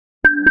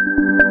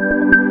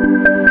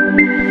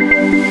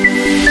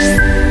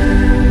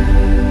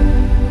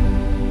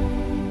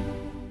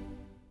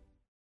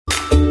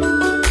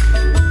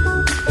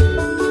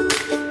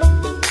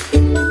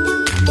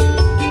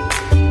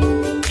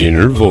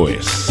Inner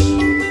Voice,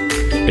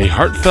 a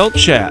heartfelt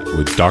chat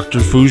with Dr.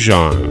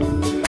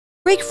 Foojan.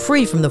 Break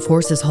free from the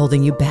forces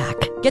holding you back.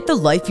 Get the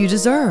life you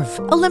deserve.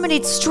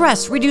 Eliminate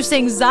stress, reduce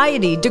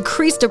anxiety,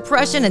 decrease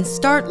depression, and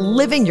start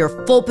living your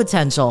full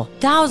potential.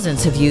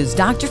 Thousands have used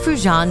Dr.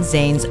 Foojan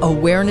Zeine's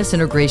awareness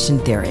integration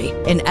theory,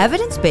 an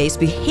evidence-based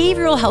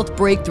behavioral health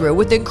breakthrough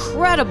with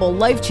incredible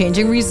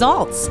life-changing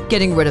results.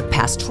 Getting rid of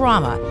past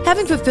trauma,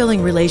 having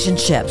fulfilling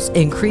relationships,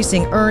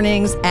 increasing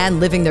earnings,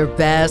 and living their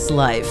best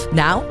life.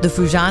 Now, the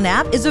Foojan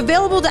app is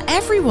available to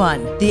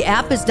everyone. The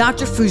app is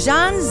Dr.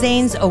 Foojan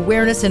Zeine's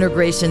awareness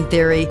integration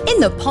theory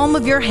in the palm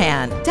of your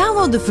hand.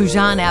 Download the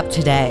Foojan app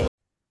today.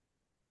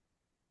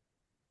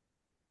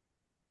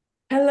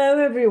 Hello,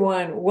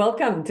 everyone.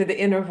 Welcome to the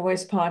Inner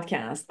Voice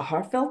podcast, a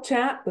heartfelt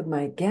chat with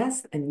my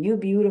guests and you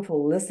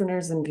beautiful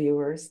listeners and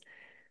viewers.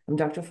 I'm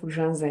Dr.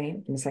 Foojan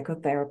Zeine. I'm a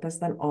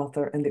psychotherapist and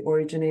author and the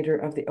originator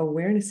of the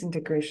awareness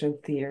integration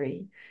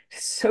theory.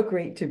 It's so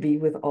great to be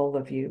with all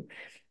of you.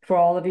 For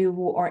all of you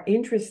who are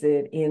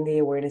interested in the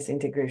awareness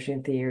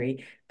integration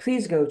theory,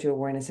 please go to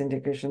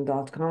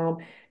awarenessintegration.com.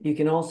 You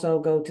can also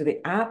go to the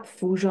app,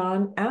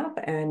 Foojan app,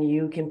 and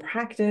you can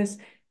practice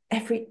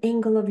every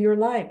angle of your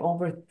life,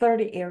 over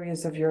 30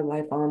 areas of your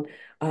life on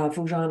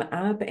Foojan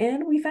app.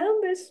 And we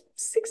found this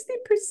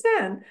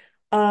 60%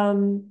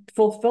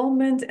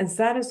 fulfillment and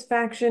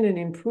satisfaction and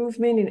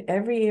improvement in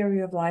every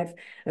area of life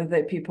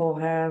that people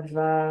have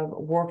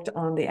worked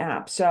on the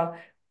app. So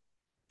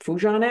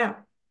Foojan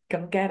app,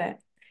 go get it.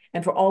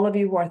 And for all of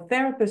you who are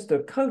therapists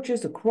or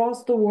coaches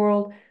across the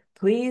world,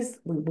 please,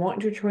 we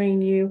want to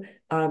train you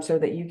so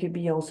that you can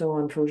be also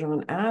on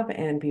Foojan app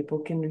and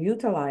people can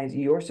utilize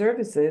your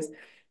services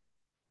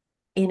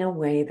in a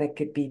way that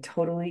could be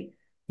totally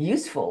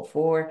useful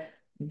for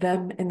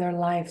them in their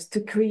lives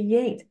to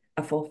create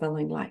a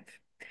fulfilling life.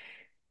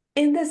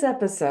 In this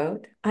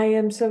episode, I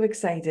am so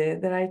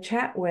excited that I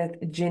chat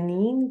with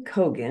Jeanine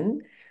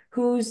Cogan,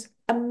 who's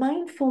a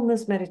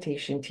mindfulness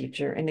meditation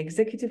teacher and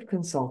executive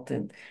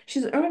consultant.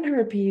 She's earned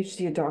her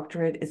PhD, a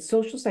doctorate in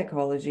social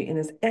psychology, and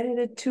has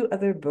edited 2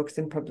 other books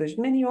and published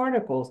many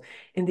articles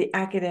in the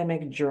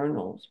academic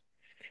journals.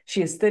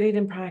 She has studied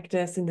and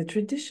practiced in the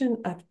tradition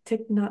of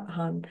Thich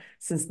Nhat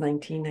since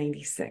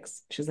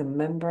 1996. She's a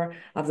member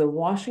of the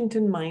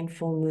Washington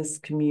Mindfulness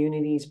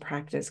Communities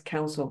Practice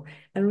Council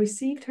and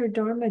received her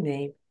Dharma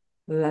name,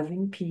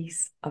 Loving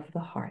Peace of the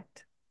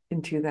Heart,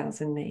 in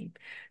 2008.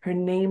 Her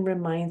name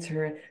reminds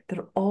her that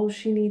all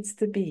she needs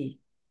to be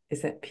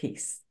is at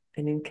peace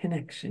and in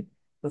connection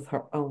with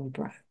her own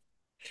breath.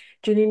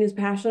 Jeanine is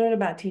passionate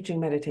about teaching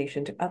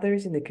meditation to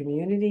others in the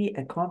community,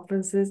 at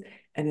conferences,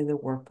 and in the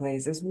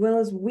workplace, as well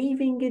as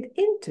weaving it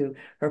into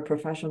her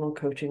professional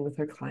coaching with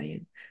her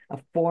client. A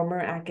former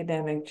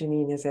academic,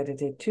 Jeanine has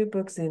edited 2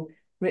 books and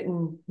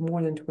written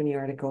more than 20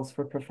 articles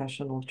for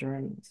professional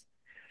journals.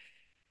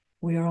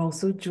 We are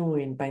also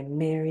joined by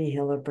Mary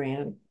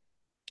Hillebrand.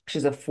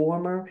 She's a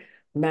former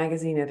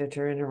magazine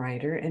editor and a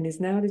writer and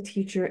is now the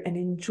teacher and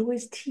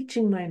enjoys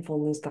teaching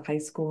mindfulness to high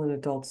school and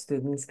adult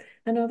students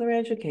and other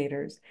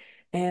educators.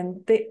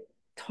 And they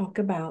talk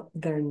about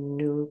their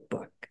new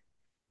book,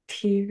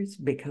 Tears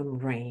Become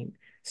Rain,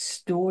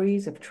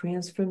 Stories of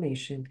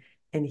Transformation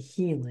and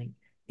Healing,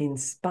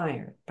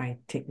 inspired by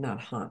Thich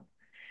Nhat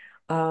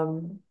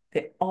Hanh.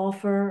 They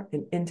offer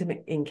an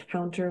intimate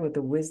encounter with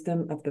the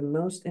wisdom of the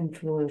most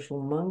influential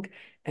monk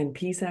and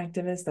peace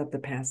activist of the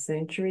past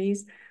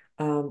centuries.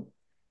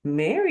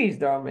 Mary's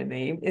Dharma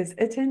name is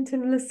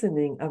Attentive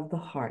Listening of the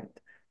Heart.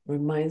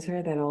 Reminds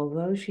her that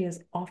although she has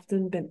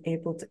often been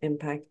able to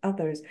impact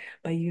others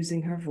by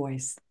using her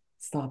voice,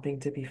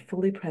 stopping to be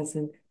fully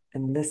present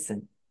and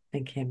listen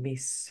and can be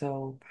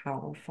so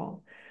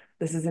powerful.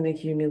 This is an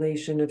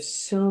accumulation of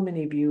so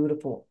many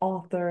beautiful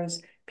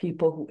authors,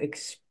 people who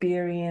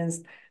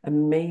experienced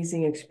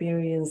amazing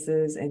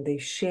experiences, and they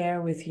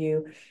share with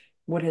you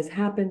what has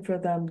happened for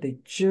them, the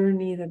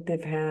journey that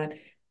they've had,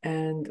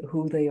 and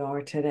who they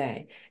are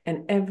today.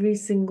 And every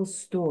single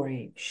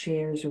story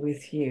shares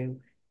with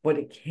you what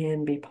it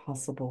can be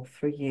possible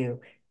for you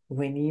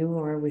when you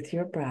are with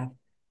your breath,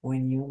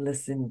 when you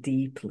listen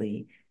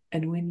deeply,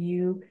 and when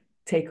you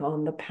take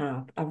on the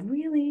path of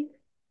really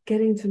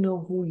getting to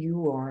know who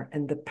you are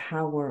and the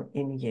power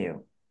in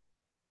you.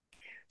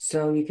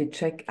 So you could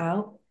check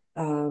out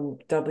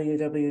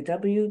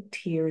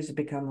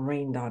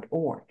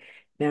www.tearsbecomerain.org.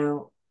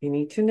 Now, you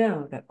need to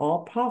know that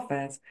all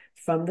profits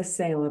from the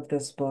sale of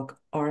this book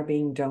are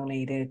being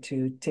donated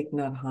to Thich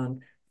Nhat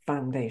Hanh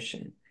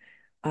Foundation.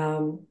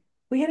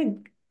 We had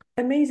an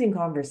amazing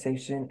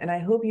conversation, and I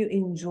hope you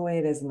enjoy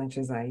it as much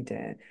as I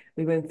did.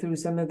 We went through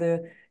some of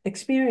the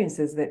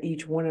experiences that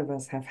each one of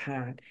us have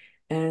had.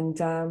 And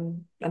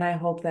I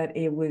hope that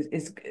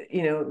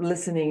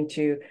listening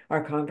to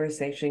our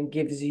conversation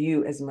gives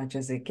you as much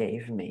as it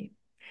gave me.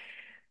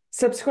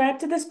 Subscribe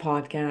to this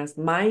podcast,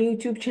 my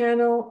YouTube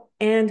channel,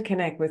 and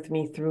connect with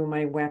me through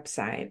my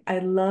website. I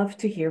love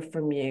to hear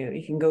from you.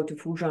 You can go to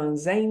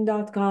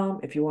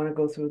FoojanZeine.com if you want to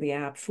go through the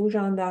app,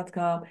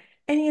 Foojan.com,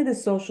 any of the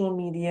social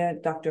media,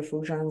 Dr.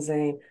 Foojan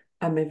Zeine.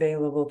 I'm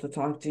available to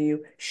talk to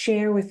you.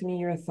 Share with me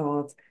your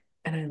thoughts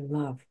and I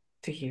love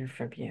to hear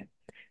from you.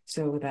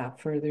 So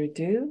without further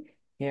ado,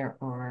 here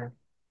are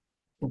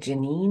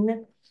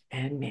Jeanine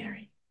and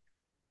Mary.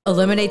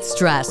 Eliminate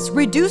stress,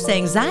 reduce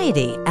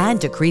anxiety,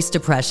 and decrease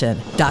depression.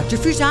 Dr.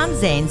 Foojan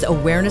Zaine's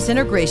awareness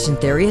integration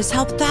theory has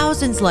helped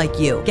thousands like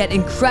you get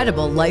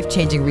incredible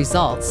life-changing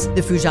results.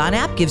 The Foojan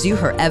app gives you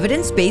her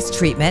evidence-based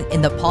treatment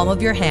in the palm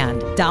of your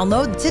hand.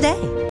 Download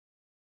today.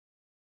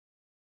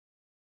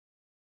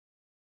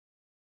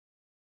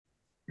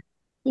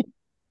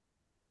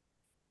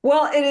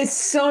 Well, it is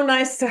so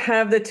nice to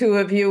have the two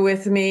of you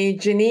with me,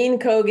 Jeanine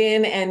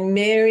Cogan and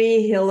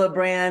Mary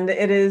Hillebrand.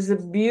 It is a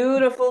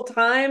beautiful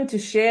time to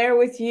share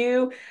with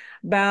you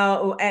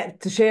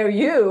to share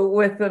you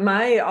with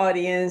my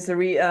audience,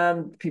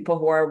 the people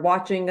who are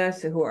watching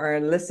us, who are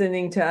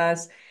listening to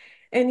us.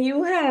 And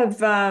you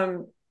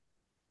have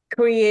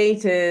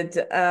created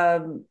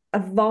a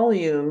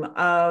volume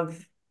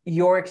of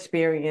your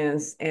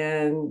experience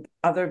and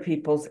other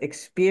people's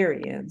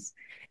experience.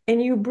 And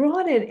you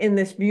brought it in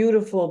this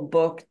beautiful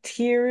book,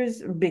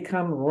 Tears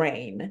Become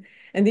Rain.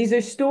 And these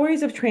are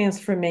stories of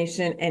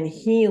transformation and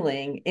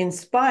healing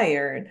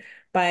inspired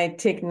by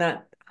Thich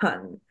Nhat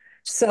Hanh.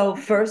 So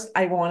first,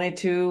 I wanted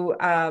to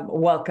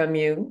welcome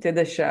you to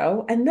the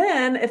show. And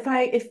then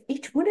if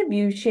each one of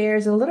you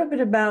shares a little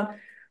bit about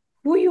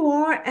who you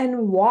are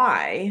and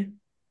why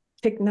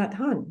Thich Nhat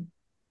Hanh.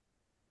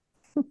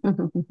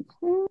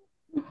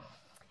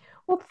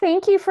 Well,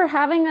 thank you for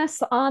having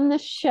us on the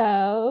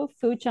show,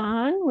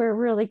 Foojan. We're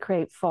really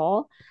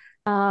grateful.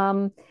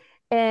 Um,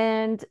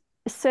 and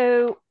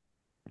so,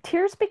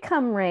 Tears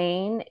Become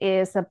Rain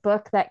is a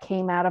book that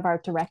came out of our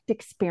direct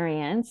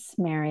experience,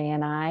 Mary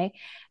and I.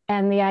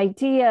 And the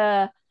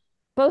idea,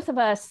 both of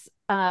us,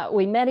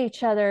 we met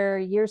each other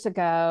years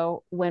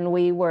ago when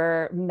we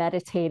were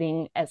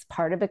meditating as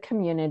part of a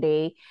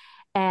community.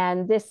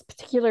 And this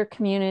particular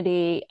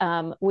community,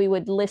 we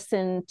would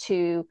listen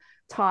to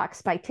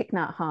talks by Thich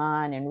Nhat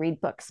Hanh and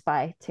read books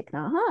by Thich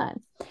Nhat Hanh.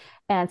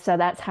 And so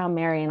that's how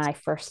Mary and I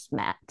first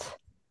met.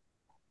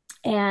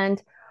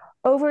 And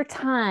over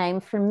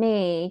time, for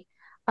me,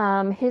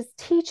 his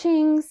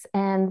teachings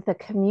and the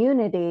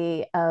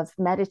community of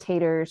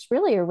meditators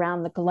really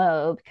around the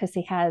globe,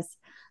 because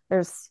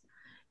there's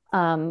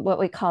what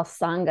we call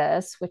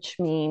sanghas, which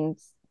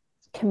means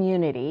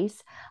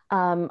communities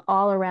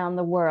all around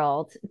the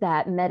world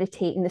that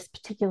meditate in this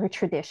particular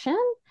tradition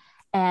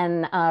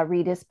and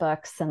read his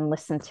books and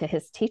listen to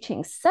his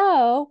teachings.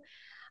 So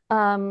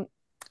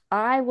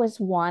I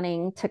was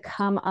wanting to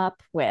come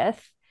up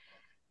with,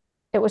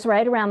 it was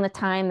right around the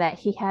time that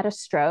he had a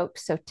stroke.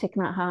 So Thich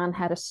Nhat Hanh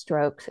had a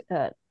stroke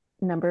a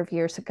number of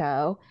years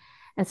ago.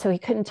 And so he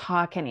couldn't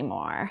talk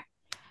anymore.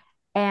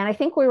 And I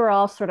think we were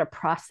all sort of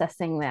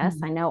processing this.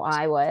 I know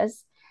I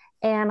was.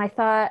 And I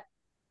thought,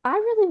 I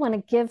really want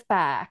to give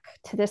back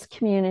to this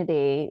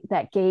community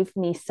that gave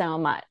me so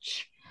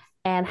much.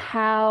 And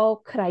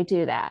how could I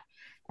do that?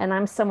 And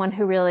I'm someone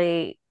who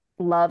really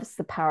loves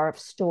the power of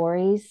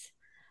stories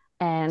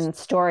and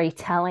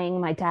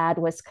storytelling. My dad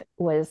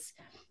was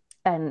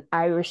an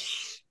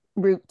Irish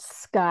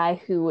roots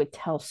guy who would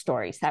tell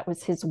stories. That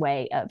was his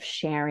way of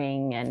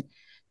sharing and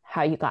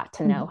how you got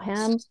to know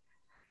him.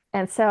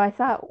 And so I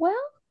thought,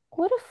 well,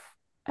 what if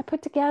I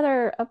put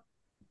together a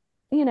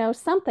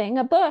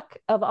book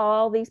of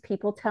all these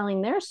people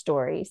telling their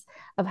stories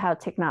of how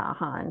Thich Nhat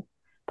Hanh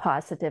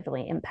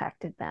positively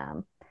impacted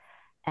them.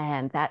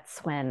 And that's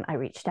when I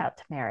reached out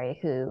to Mary,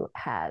 who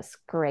has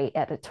great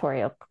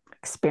editorial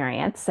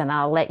experience. And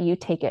I'll let you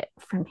take it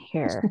from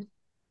here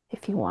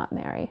if you want,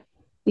 Mary.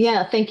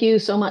 Yeah, thank you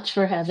so much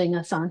for having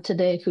us on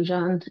today,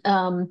 Foojan.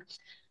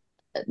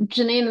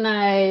 Jeanine and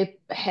I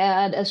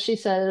had, as she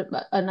said,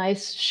 a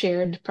nice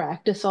shared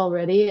practice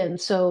already. And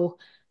so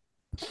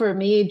for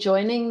me,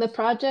 joining the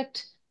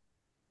project,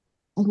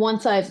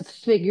 once I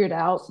figured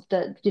out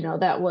that,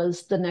 that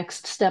was the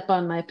next step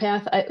on my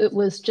path, it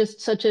was just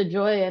such a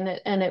joy.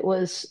 And it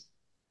was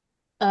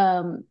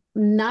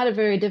not a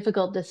very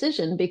difficult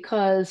decision,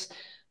 because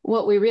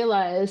what we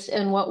realized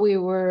and what we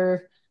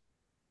were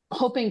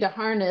hoping to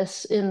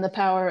harness in the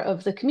power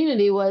of the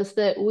community was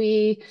that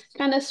we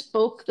kind of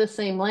spoke the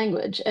same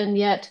language, and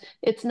yet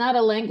it's not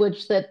a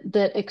language that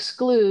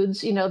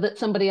excludes, that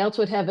somebody else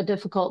would have a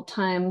difficult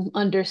time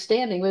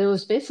understanding. But it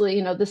was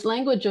basically, this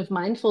language of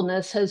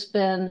mindfulness has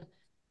been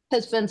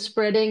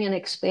spreading and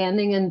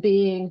expanding and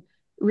being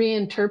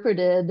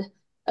reinterpreted,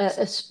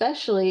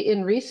 especially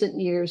in recent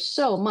years,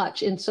 so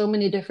much in so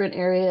many different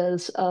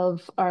areas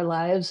of our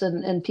lives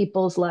and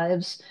people's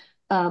lives.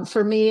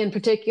 For me in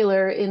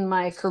particular, in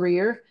my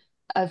career,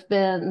 I've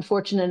been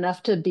fortunate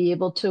enough to be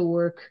able to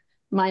work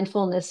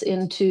mindfulness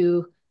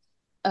into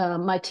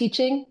my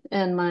teaching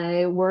and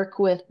my work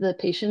with the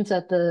patients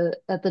at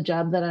the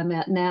job that I'm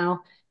at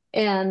now.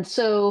 And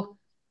so,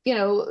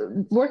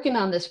 working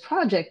on this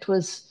project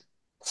was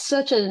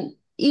such an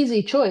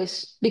easy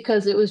choice,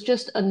 because it was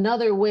just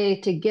another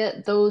way to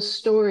get those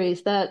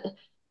stories, that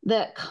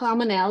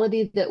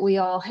commonality that we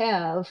all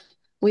have.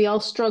 We all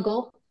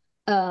struggle.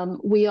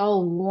 We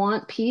all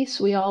want peace.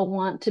 We all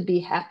want to be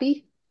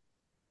happy.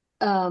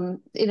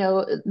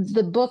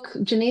 the book,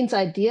 Jeanine's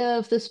idea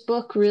of this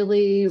book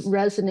really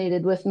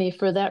resonated with me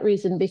for that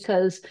reason,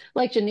 because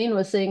like Jeanine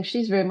was saying,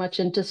 she's very much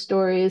into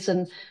stories.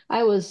 And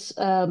I was,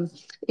 a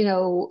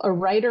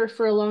writer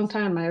for a long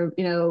time.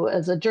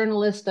 As a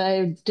journalist,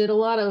 I did a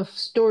lot of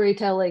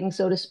storytelling,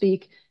 so to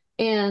speak.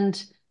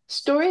 And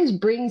stories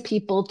bring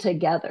people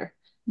together.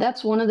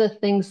 That's one of the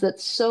things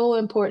that's so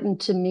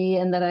important to me,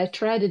 and that I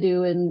try to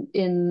do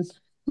in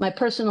my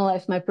personal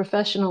life, my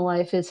professional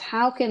life, is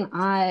how can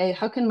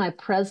my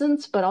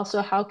presence, but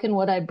also how can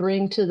what I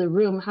bring to the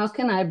room, how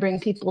can I bring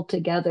people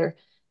together?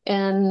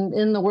 And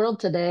in the world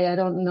today, I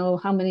don't know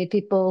how many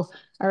people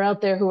are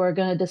out there who are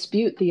going to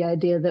dispute the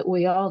idea that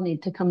we all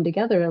need to come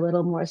together a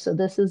little more. So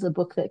this is a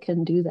book that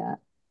can do that.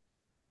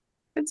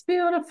 It's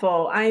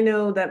beautiful. I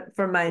know that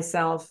for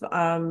myself,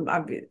 I'm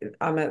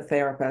a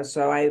therapist,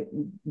 so I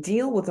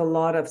deal with a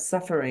lot of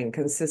suffering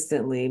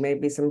consistently.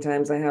 Maybe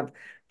sometimes I have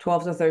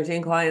 12 to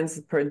 13 clients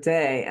per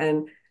day,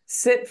 and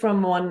sit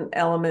from one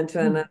element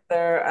to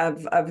another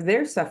of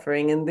their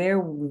suffering and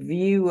their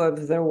view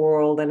of the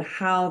world and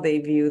how they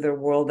view the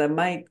world that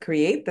might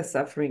create the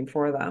suffering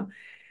for them.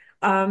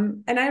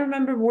 And I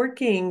remember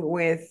working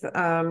with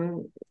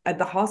at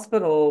the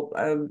hospital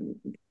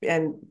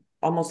and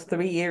almost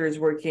 3 years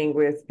working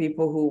with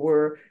people who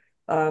were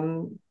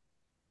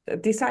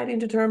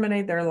deciding to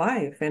terminate their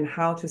life, and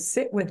how to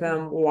sit with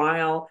them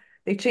while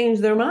they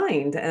changed their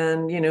mind.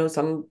 And,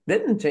 some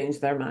didn't change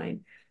their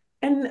mind.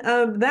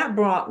 And that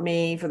brought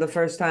me for the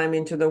first time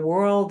into the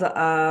world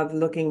of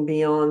looking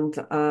beyond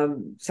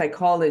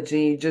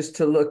psychology, just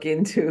to look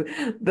into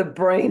the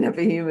brain of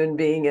a human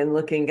being and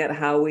looking at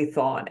how we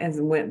thought,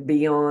 and went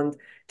beyond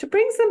to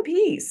bring some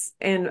peace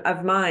and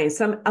of mind,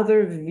 some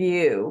other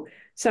view,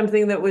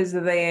 something that was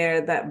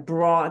there that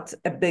brought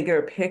a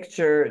bigger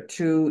picture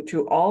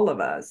to all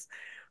of us.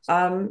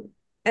 And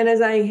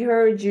as I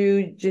heard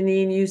you,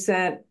 Jeanine, you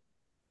said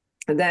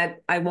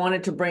that I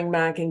wanted to bring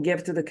back and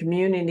give to the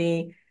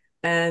community,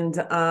 and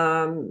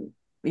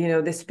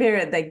the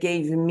spirit that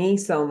gave me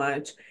so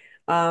much.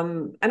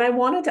 And I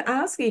wanted to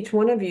ask each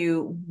one of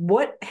you,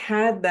 what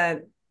had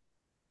that,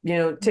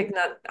 Thich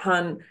Nhat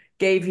Hanh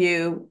gave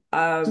you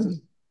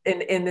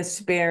in the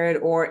spirit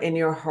or in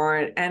your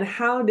heart, and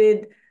how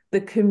did the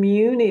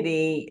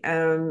community,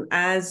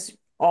 as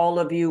all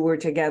of you were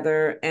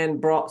together and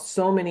brought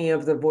so many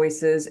of the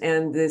voices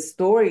and the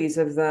stories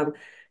of them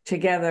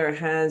together,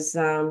 has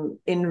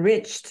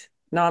enriched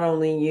not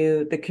only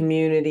you, the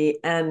community,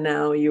 and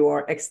now you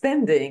are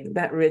extending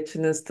that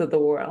richness to the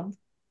world?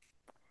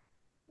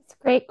 It's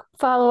a great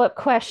follow-up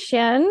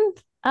question.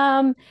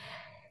 I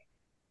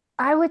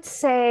would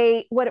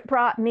say what it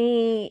brought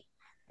me,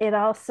 it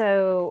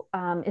also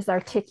is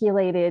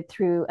articulated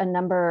through a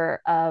number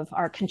of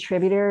our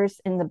contributors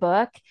in the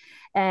book.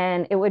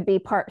 And it would be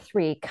part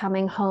 3,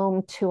 coming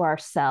home to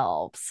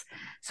ourselves.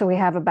 So we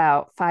have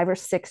about 5 or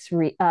 6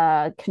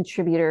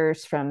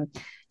 contributors from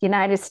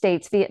United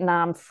States,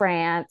 Vietnam,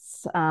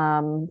 France,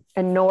 and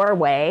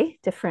Norway,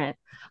 different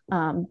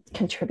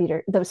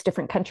those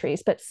different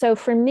countries. But so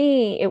for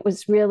me, it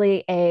was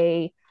really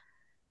a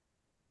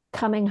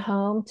coming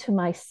home to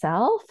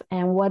myself.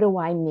 And what do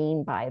I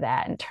mean by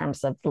that in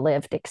terms of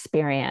lived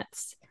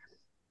experience?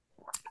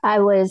 I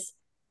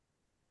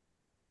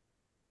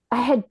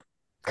had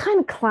kind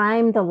of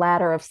climbed the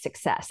ladder of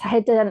success. I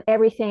had done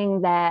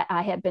everything that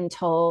I had been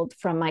told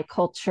from my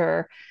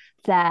culture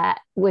that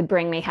would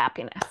bring me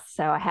happiness.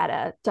 So I had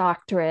a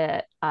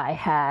doctorate, I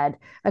had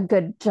a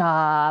good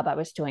job, I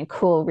was doing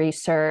cool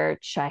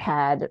research, I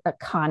had a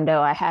condo,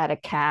 I had a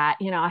cat,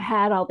 I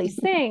had all these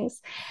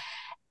things.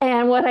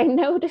 And what I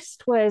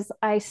noticed was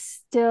I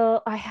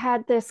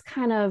had this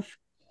kind of,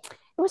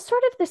 it was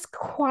sort of this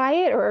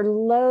quiet or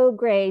low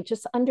grade,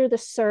 just under the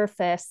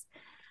surface,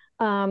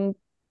 kind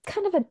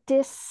of a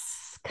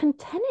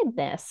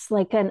discontentedness,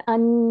 like an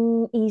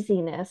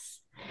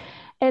uneasiness.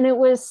 And it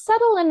was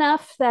subtle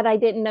enough that I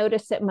didn't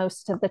notice it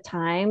most of the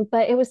time,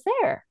 but it was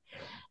there.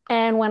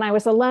 And when I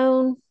was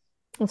alone,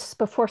 this is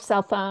before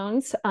cell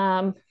phones,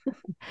 I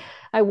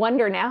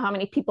wonder now how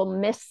many people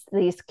miss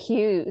these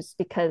cues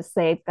because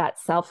they've got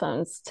cell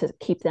phones to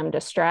keep them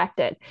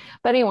distracted.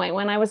 But anyway,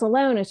 when I was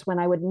alone is when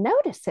I would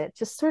notice it,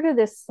 just sort of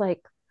this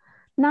like,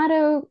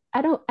 I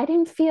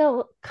didn't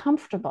feel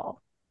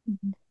comfortable.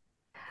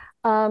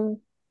 And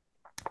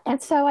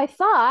so I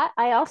thought,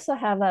 I also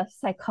have a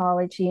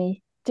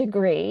psychology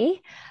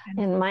degree,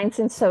 and mine's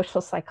in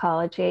social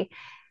psychology.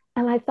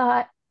 And I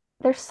thought,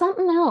 there's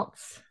something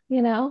else,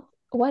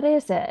 what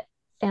is it?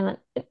 And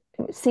it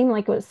seemed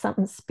like it was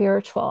something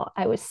spiritual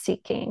I was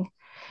seeking.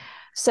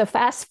 So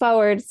fast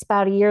forward, it's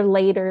about a year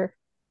later,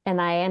 and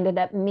I ended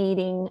up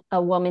meeting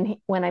a woman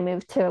when I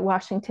moved to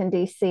Washington,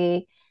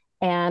 D.C.,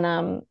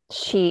 and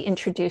she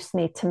introduced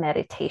me to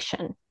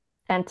meditation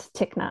and to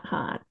Thich Nhat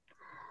Hanh.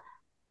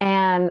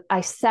 And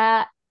I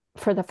sat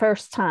for the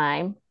first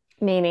time,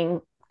 meaning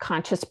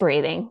conscious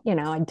breathing.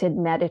 I did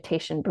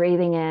meditation,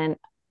 breathing in,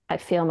 I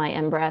feel my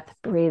in-breath,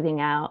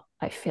 breathing out,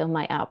 I feel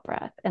my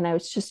out-breath. And I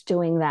was just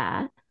doing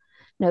that,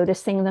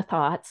 noticing the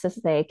thoughts as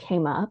they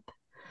came up.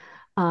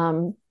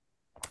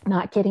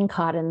 not getting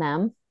caught in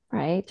them,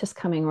 right? Just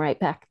coming right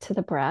back to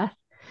the breath.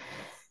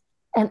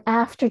 And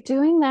after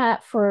doing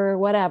that for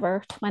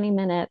whatever, 20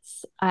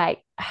 minutes, I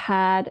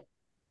had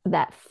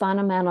that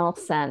fundamental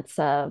sense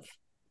of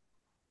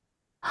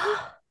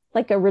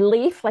like a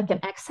relief, like an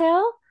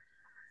exhale.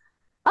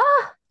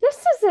 This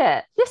is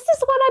it. This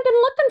is what I've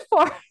been looking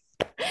for.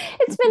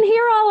 It's been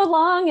here all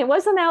along. It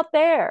wasn't out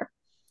there.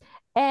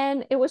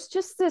 And it was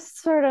just this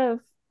sort of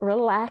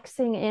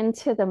relaxing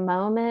into the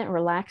moment,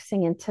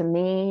 relaxing into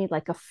me,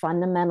 like a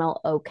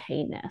fundamental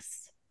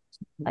okayness.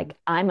 Like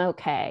I'm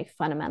okay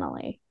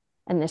fundamentally,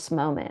 and this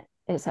moment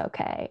is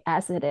okay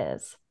as it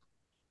is.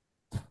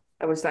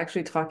 I was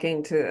actually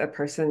talking to a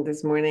person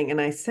this morning, and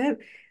I said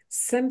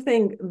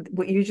something,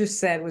 what you just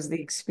said was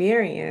the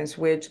experience,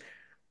 which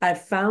I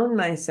found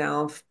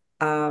myself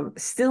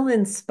still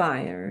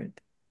inspired,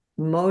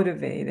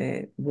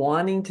 motivated,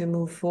 wanting to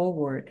move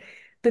forward.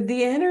 But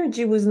the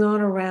energy was not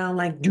around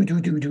like do,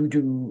 do, do, do,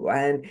 do,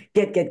 and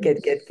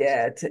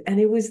get. And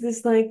it was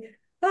this like,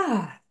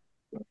 ah,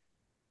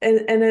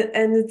 and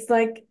it's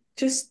like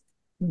just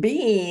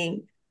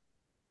being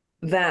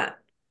that.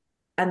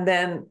 And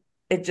then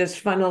it just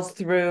funnels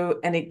through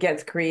and it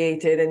gets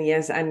created. And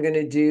yes, I'm going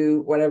to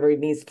do whatever it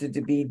needs to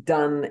be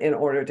done in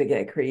order to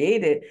get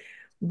created.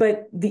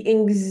 But the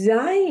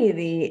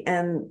anxiety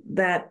and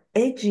that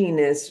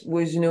edginess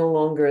was no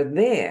longer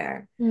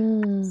there.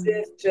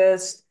 It's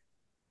just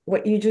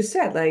what you just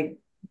said, like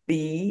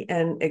be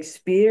and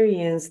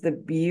experience the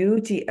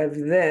beauty of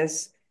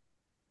this,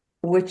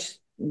 which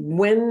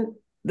when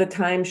the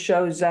time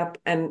shows up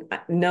and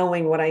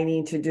knowing what I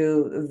need to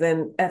do,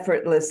 then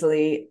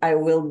effortlessly I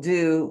will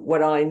do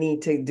what I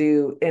need to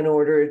do in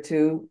order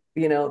to,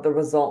 the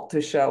result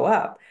to show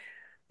up.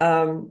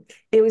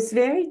 It was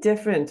very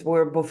different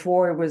where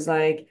before it was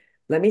like,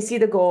 let me see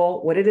the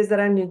goal, what it is that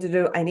I need to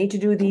do. I need to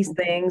do these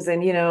things.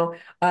 And,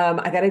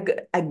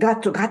 I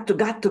got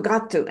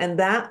to. And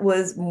that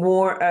was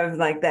more of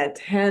like that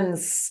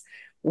tense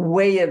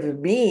way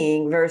of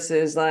being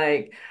versus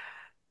like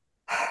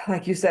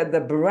you said, the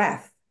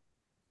breath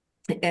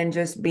and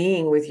just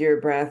being with your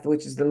breath,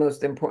 which is the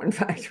most important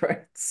factor.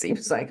 It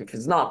seems like if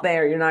it's not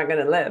there, you're not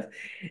going to live,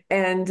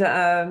 and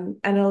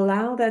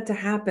allow that to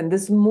happen.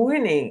 This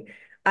morning,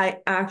 I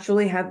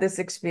actually had this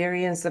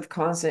experience of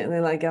constantly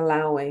like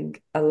allowing,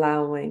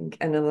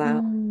 and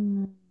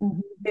allowing.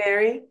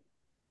 Mary?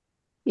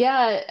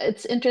 Yeah,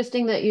 it's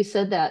interesting that you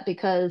said that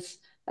because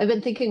I've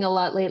been thinking a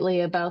lot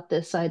lately about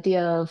this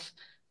idea of,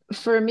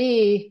 for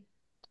me,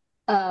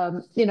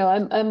 I'm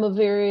a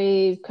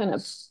very kind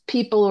of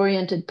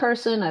people-oriented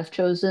person. I've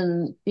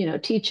chosen,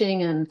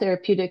 teaching and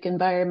therapeutic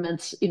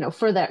environments,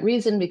 for that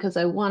reason, because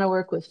I want to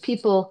work with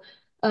people.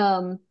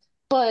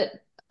 But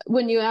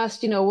when you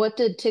asked, what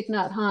did Thich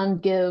Nhat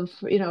Hanh give,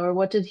 or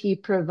what did he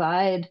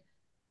provide?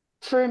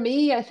 For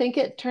me, I think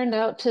it turned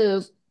out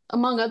to,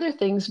 among other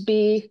things,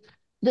 be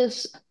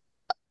this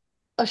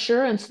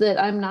assurance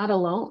that I'm not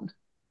alone.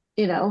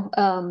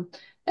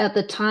 At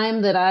the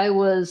time that I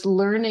was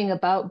learning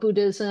about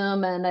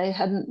Buddhism and I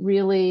hadn't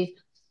really,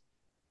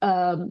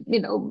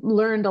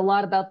 learned a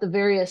lot about the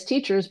various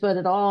teachers, but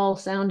it all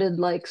sounded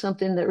like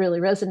something that really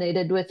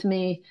resonated with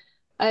me.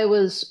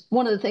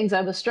 One of the things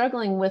I was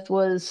struggling with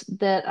was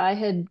that I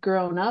had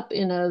grown up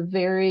in a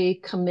very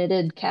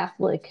committed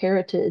Catholic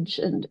heritage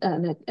and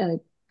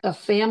a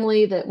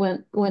family that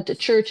went to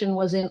church and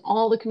was in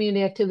all the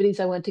community activities.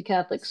 I went to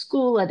Catholic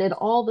school. I did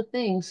all the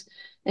things.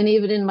 And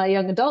even in my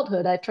young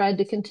adulthood, I tried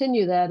to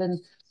continue that. And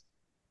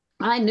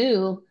I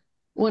knew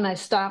when I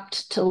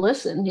stopped to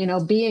listen,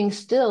 being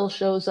still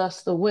shows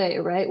us the way,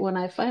 right? When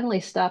I finally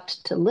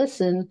stopped to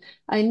listen,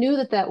 I knew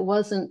that that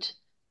wasn't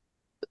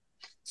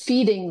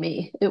feeding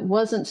me. It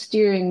wasn't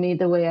steering me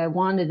the way I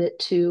wanted it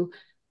to.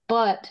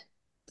 But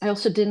I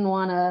also didn't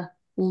want to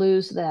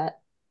lose that,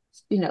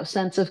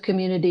 sense of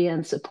community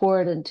and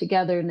support and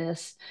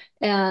togetherness.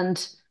 And,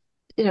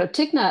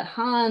 Thich Nhat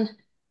Hanh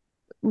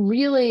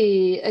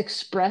really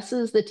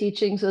expresses the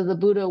teachings of the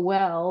Buddha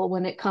well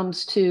when it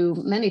comes to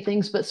many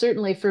things, but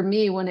certainly for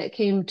me, when it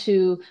came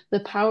to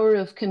the power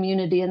of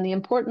community and the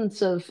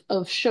importance of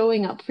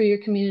showing up for your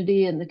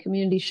community, and the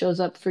community shows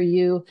up for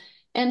you.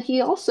 And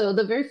he also,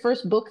 the very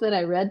first book that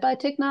I read by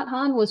Thich Nhat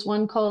Hanh was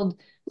one called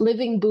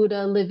Living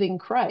Buddha, Living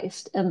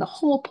Christ. And the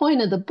whole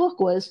point of the book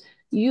was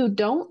you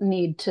don't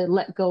need to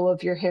let go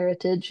of your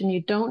heritage, and you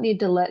don't need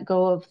to let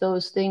go of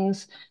those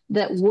things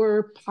that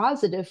were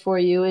positive for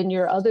you in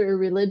your other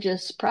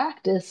religious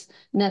practice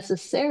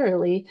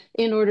necessarily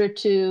in order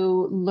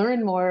to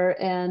learn more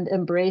and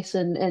embrace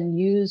and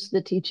use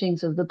the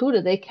teachings of the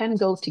Buddha. They can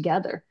go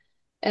together.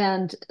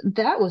 And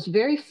that was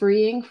very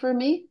freeing for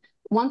me.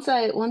 Once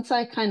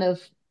I kind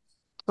of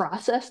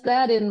processed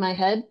that in my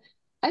head,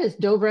 I just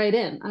dove right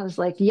in. I was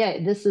like,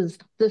 yay, this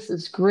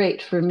is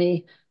great for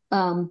me.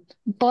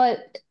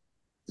 But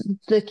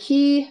the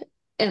key,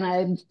 and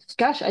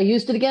I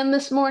used it again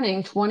this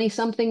morning, 20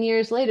 something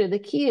years later, the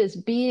key is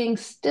being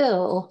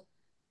still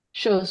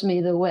shows me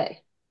the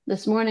way.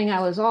 This morning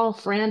I was all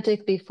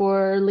frantic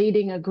before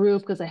leading a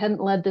group because I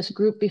hadn't led this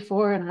group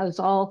before, and I was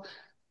all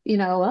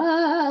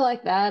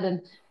like that.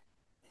 And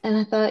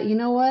I thought, you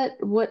know what?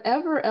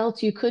 Whatever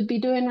else you could be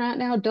doing right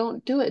now,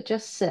 don't do it.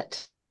 Just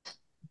sit.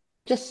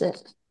 Just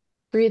sit.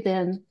 Breathe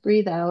in,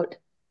 breathe out,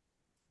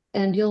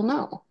 and you'll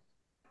know.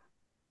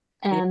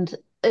 And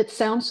it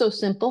sounds so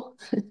simple.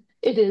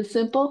 It is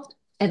simple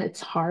and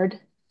it's hard.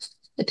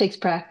 It takes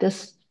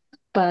practice,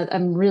 but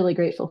I'm really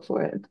grateful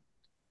for it.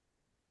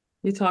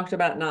 You talked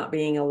about not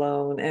being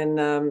alone,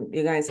 and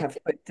you guys have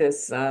put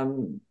this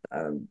kind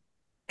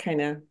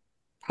of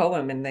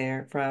poem in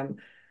there from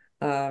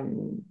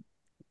um,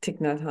 Thich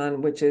Nhat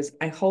Hanh, which is,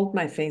 I hold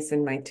my face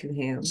in my two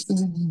hands.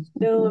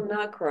 No, Mhm, I'm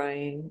not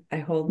crying. I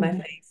hold my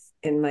mhm, face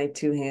in my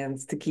two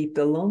hands to keep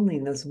the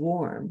loneliness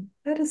warm.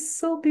 That is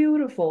so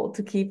beautiful,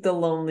 to keep the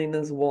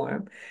loneliness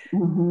warm.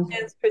 mhm,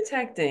 Hands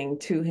protecting,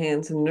 two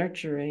hands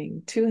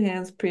nurturing, two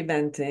hands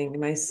preventing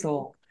my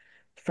soul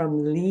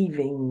from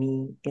leaving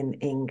me in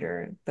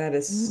anger. That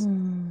is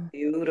Mm.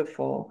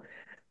 beautiful.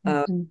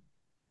 Uh, mhm,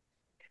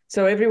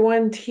 so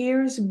everyone,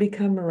 tears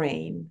become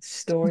rain,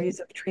 stories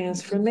of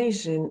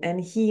transformation and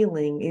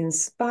healing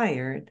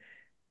inspired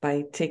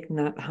by Thich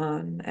Nhat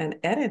Hanh and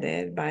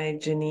edited by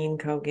Jeanine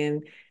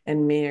Cogan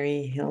and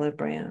Mary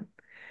Hillebrand.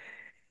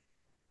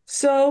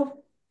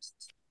 So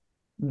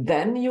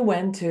then you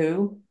went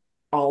to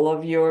all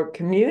of your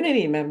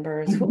community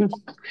members who mhm.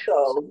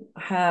 also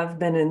have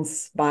been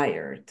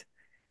inspired.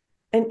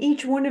 And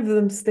each one of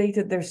them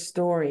stated their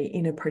story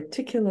in a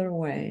particular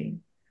way.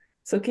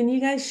 So can you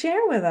guys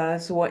share with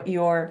us what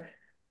your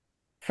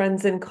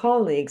friends and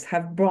colleagues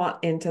have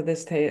brought into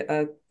this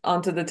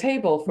onto the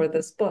table for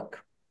this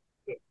book?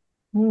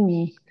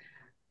 Hmm.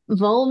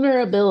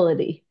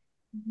 Vulnerability.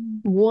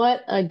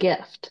 What a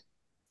gift.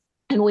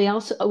 And we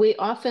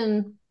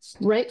often,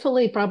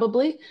 rightfully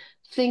probably,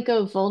 think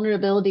of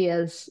vulnerability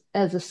as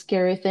a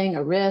scary thing,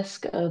 a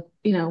risk,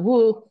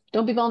 woo,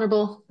 don't be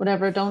vulnerable,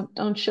 whatever,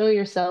 don't show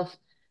yourself.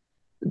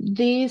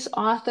 These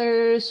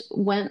authors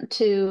went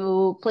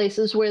to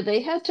places where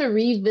they had to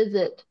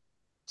revisit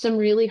some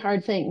really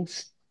hard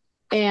things.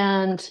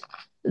 And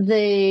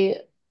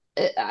that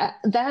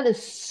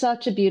is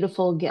such a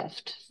beautiful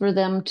gift for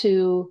them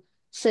to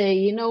say,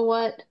 you know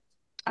what,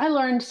 I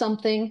learned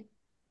something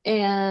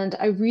and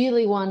I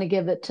really want to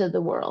give it to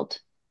the world.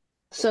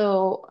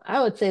 So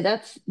I would say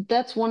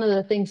that's one of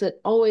the things that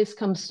always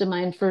comes to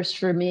mind first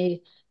for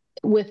me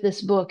with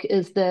this book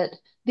is that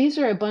these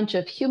are a bunch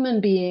of human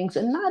beings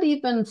and not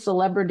even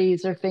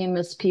celebrities or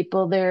famous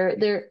people.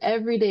 They're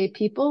everyday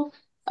people.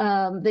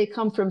 They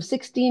come from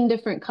 16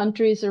 different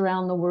countries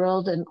around the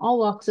world and all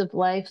walks of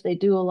life. They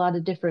do a lot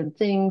of different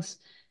things,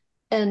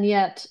 and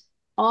yet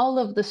all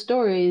of the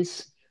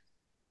stories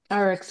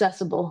are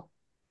accessible.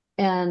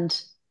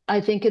 And I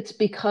think it's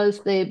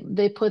because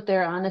they put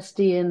their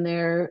honesty and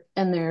their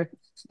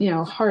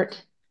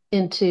heart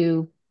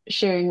into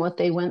sharing what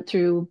they went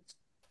through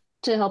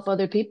to help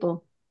other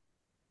people.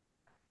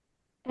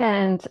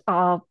 And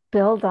I'll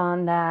build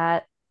on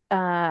that.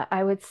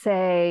 I would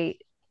say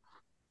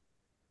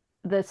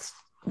this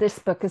this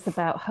book is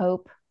about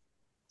hope.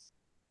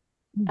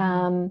 Mhm.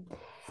 Um,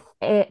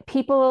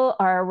 People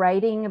are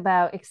writing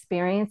about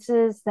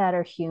experiences that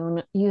are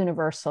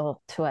universal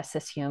to us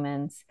as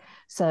humans.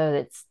 So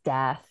it's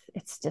death,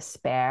 it's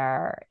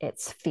despair,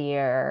 it's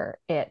fear,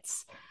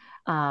 it's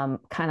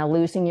kind of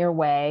losing your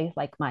way,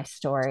 like my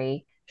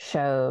story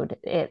showed.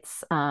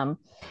 It's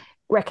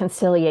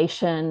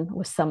reconciliation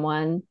with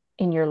someone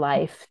in your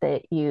life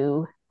that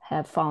you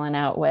have fallen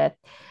out with.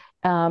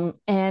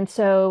 And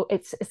so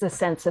it's a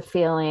sense of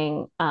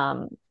feeling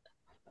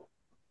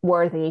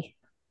worthy,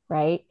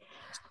 right?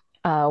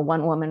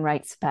 One woman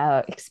writes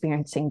about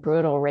experiencing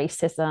brutal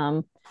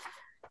racism.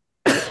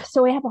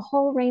 So we have a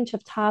whole range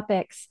of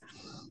topics.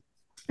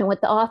 And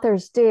what the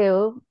authors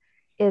do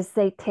is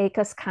they take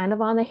us kind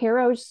of on the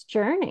hero's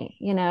journey,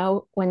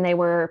 when they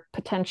were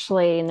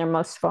potentially in their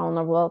most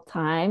vulnerable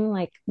time,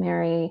 like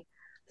Mary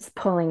is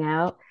pulling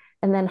out,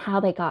 and then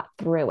how they got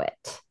through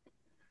it.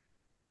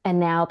 And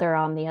now they're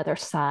on the other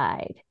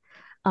side.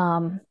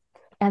 Um,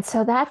 and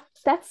so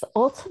that's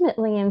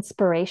ultimately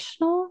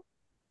inspirational.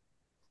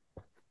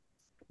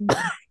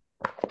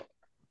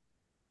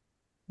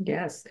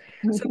 Yes.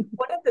 So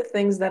one of the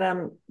things that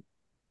I'm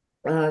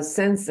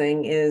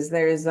sensing is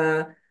there's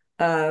a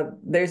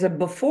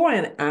before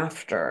and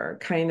after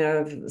kind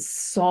of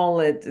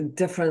solid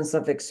difference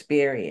of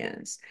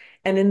experience,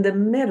 and in the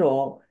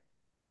middle,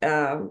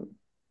 um,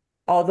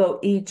 although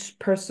each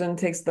person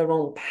takes their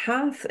own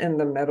path in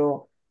the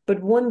middle,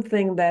 but one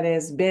thing that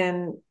has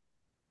been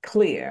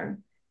clear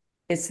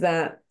is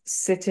that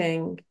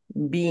sitting,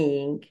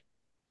 being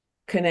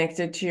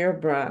connected to your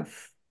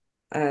breath,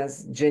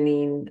 as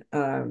Jeanine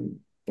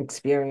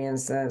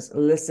experiences,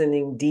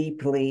 listening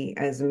deeply,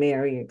 as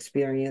Mary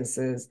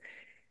experiences.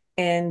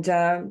 And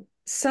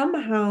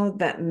somehow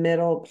that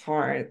middle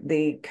part,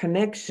 the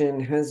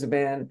connection has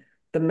been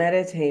the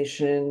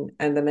meditation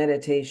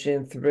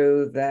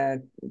through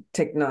the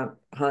Thich Nhat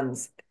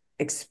Hanh's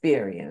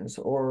experience,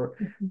 or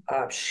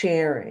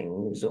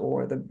sharings,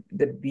 or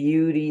the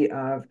beauty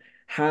of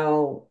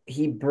how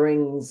he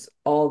brings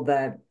all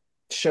that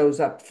shows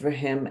up for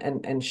him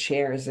and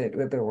shares it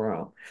with the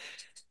world.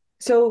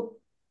 So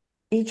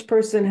each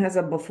person has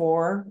a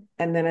before,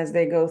 and then as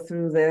they go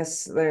through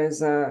this,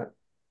 there's a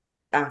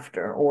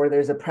after, or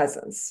there's a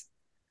presence.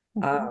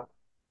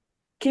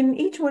 Can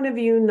each one of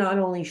you not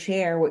only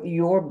share what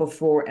your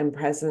before and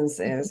presence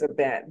is a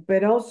bit,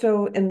 but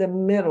also in the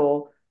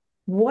middle,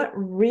 what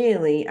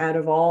really, out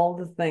of all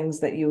the things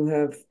that you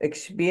have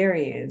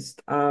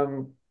experienced,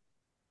 not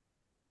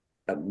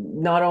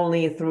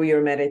only through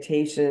your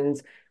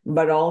meditations,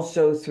 but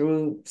also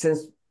through,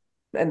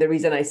 and the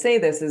reason I say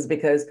this is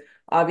because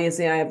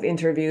obviously I have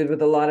interviewed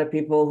with a lot of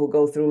people who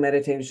go through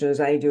meditations.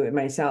 I do it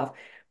myself.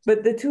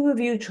 But the two of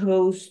you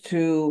chose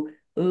to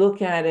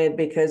look at it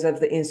because of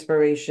the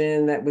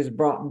inspiration that was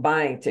brought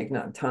by Thich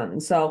Nhat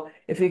Hanh. So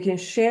if you can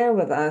share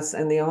with us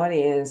and the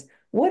audience,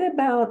 what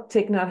about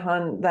Thich Nhat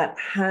Hanh that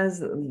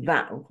has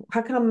that?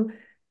 How come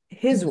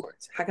his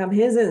words? How come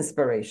his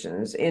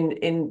inspirations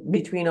in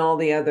between all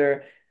the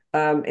other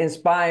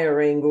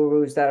inspiring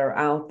gurus that are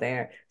out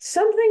there?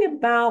 Something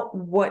about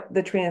what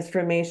the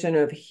transformation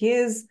of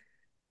his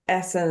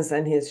essence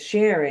and his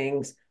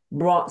sharings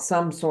brought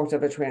some sort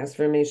of a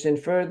transformation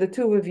for the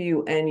two of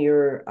you and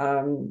your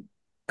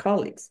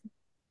colleagues.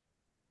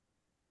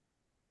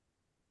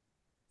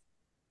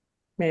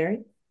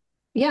 Mary?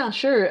 Yeah,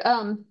 sure.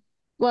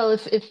 Well,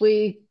 if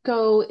we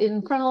go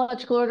in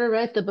chronological order,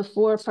 right, the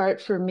before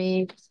part for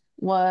me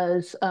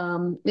was,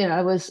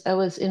 I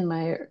was in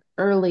my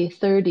early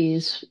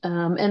 30s,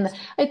 and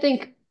I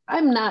think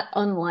I'm not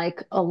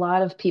unlike a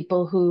lot of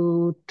people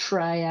who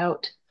try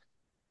out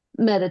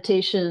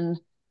meditation.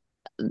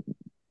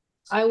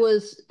 I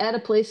was at a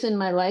place in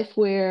my life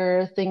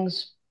where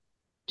things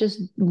just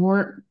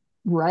weren't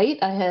right.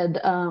 I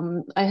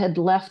had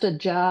left a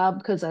job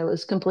because I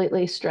was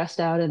completely stressed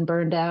out and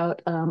burned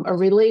out. A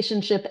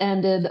relationship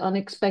ended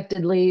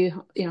unexpectedly,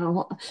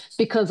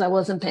 because I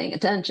wasn't paying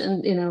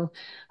attention.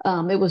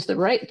 It was the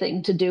right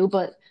thing to do,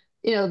 but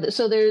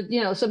so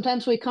there,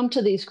 sometimes we come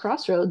to these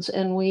crossroads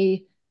and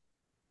we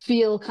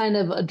feel kind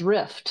of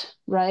adrift,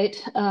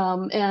 right?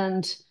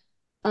 And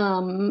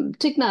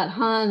Thich Nhat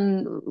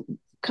Hanh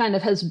kind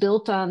of has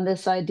built on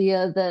this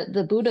idea that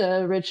the Buddha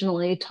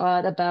originally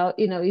taught about,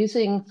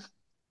 using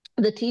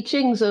the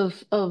teachings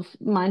of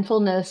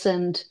mindfulness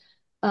and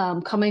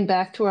coming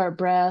back to our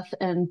breath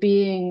and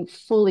being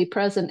fully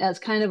present as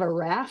kind of a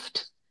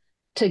raft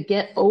to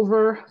get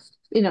over,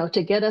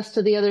 to get us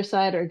to the other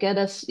side or get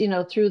us,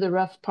 through the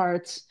rough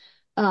parts.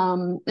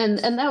 And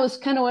that was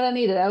kind of what I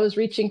needed. I was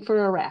reaching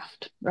for a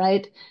raft,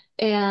 right?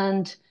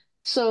 And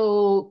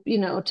so,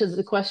 to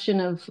the question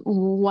of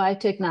why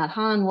Thich Nhat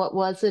Hanh, what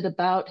was it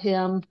about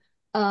him?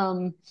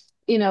 And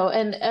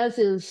as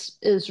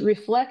is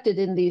reflected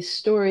in these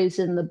stories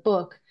in the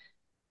book,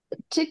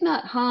 Thich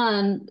Nhat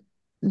Hanh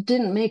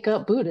didn't make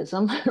up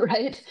Buddhism,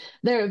 right?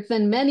 There have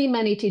been many,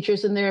 many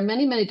teachers, and there are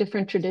many, many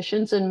different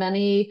traditions and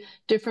many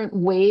different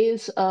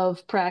ways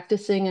of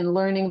practicing and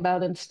learning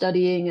about and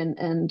studying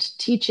and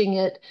teaching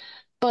it.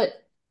 But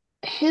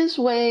his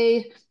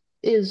way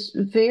is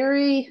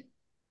very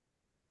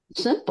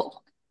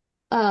simple,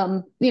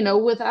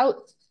 without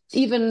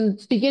even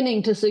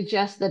beginning to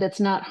suggest that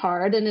it's not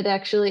hard.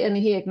 And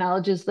he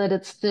acknowledges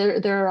that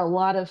there are a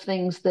lot of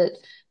things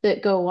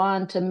that go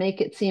on to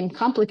make it seem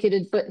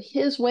complicated, but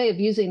his way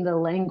of using the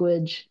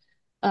language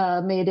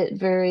made it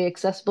very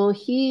accessible.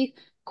 He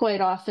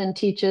quite often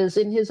teaches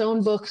in his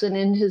own books and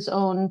in his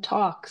own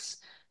talks.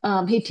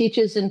 He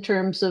teaches in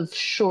terms of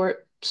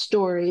short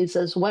stories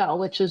as well,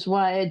 which is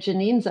why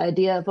Jeanine's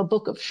idea of a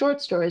book of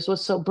short stories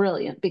was so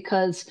brilliant,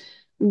 because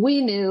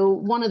we knew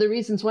one of the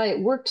reasons why it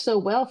worked so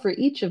well for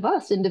each of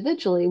us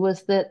individually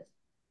was that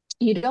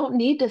you don't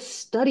need to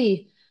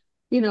study,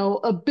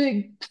 a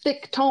big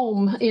thick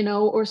tome,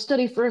 or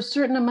study for a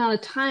certain amount of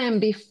time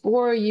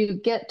before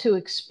you get to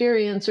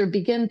experience or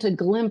begin to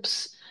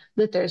glimpse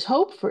that there's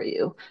hope for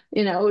you.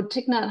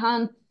 Thich Nhat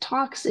Hanh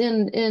talks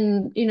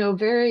in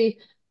very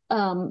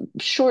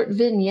short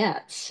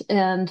vignettes,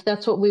 and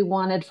that's what we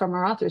wanted from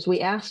our authors. We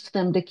asked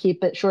them to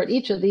keep it short.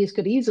 Each of these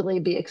could easily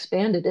be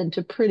expanded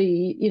into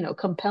pretty,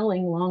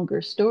 compelling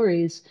longer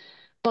stories,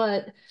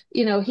 but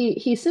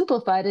he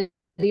simplified it.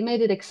 He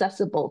made it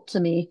accessible to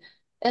me.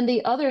 And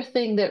the other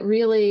thing that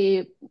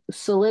really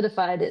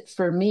solidified it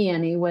for me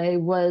anyway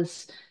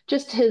was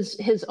just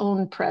his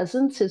own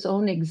presence, his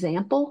own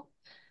example.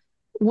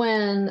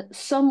 When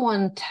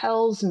someone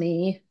tells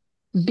me,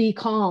 be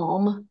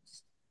calm,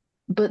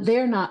 but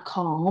they're not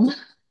calm,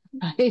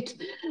 right?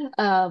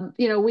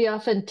 We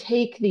often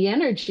take the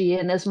energy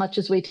in as much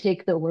as we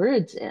take the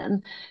words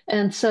in.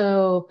 And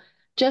so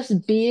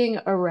just being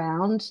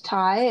around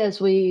Thai,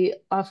 as we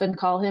often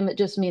call him, it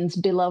just means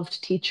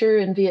beloved teacher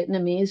in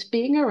Vietnamese.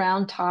 Being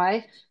around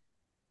Thai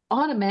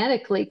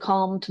automatically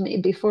calmed me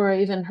before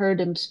I even heard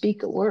him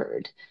speak a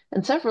word.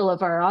 And several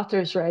of our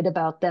authors write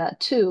about that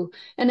too.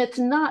 And it's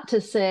not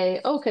to say,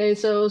 okay,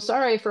 so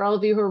sorry for all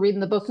of you who are reading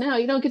the book now,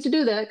 you don't get to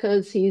do that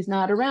because he's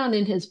not around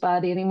in his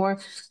body anymore.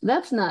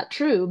 That's not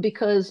true,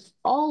 because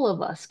all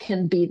of us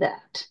can be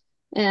that.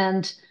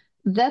 And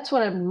that's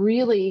what I'm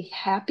really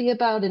happy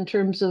about in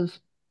terms of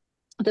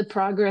the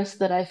progress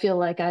that I feel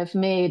like I've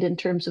made in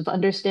terms of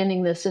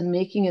understanding this and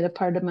making it a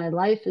part of my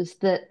life, is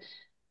that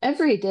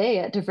every day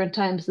at different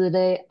times of the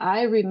day,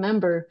 I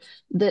remember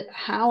that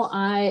how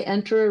I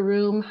enter a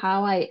room,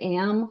 how I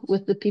am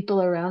with the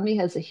people around me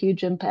has a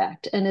huge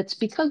impact. And it's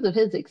because of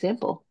his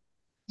example.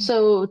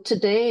 So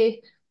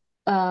today,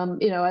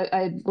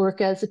 I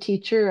work as a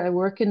teacher. I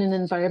work in an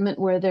environment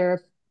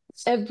where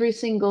every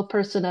single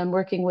person I'm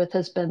working with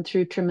has been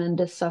through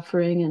tremendous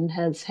suffering and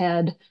has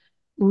had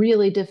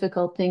really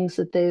difficult things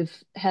that they've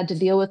had to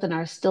deal with and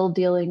are still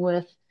dealing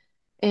with.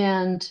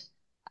 And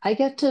I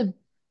get to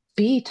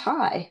be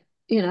Ty,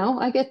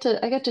 I get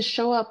to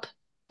show up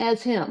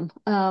as him.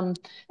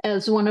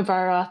 As one of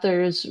our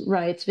authors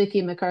writes,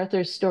 Vicky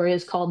MacArthur's story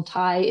is called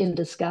Ty in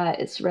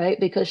Disguise, right?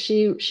 Because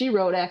she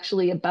wrote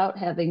actually about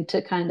having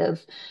to kind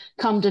of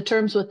come to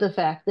terms with the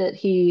fact that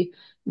he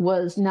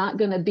was not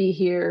going to be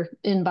here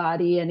in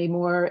body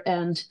anymore.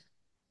 And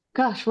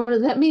gosh, what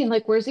does that mean?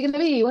 Like, where's he going to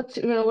be? What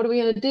are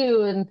we going to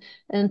do?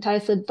 And Ty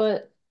said,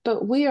 but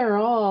we are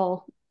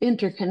all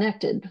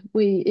interconnected.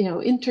 We,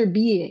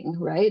 interbeing,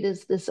 right?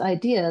 Is this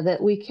idea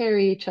that we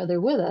carry each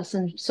other with us.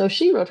 And so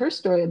she wrote her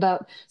story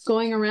about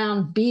going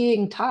around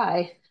being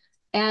Ty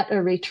at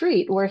a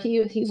retreat where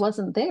he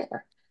wasn't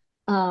there.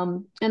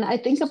 And I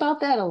think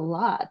about that a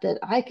lot, that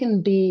I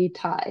can be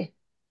Ty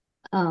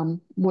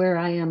where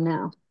I am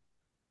now.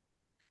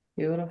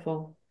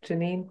 Beautiful.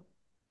 Jeanine?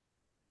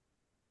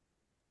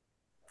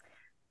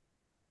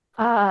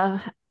 I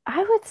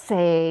would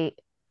say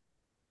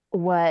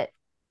what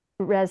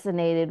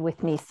resonated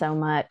with me so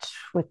much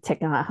with Thich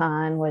Nhat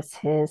Hanh was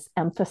his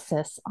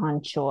emphasis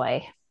on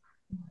joy.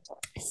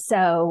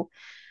 So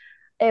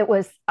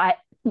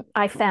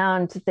I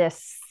found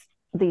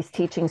these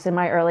teachings in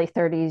my early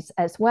 30s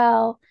as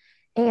well,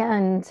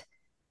 and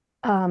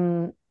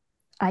um,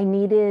 I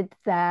needed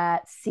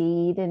that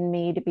seed in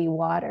me to be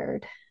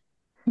watered,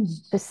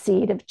 the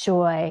seed of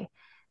joy.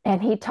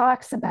 And he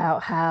talks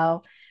about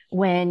how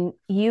when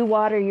you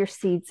water your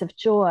seeds of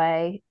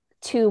joy,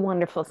 two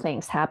wonderful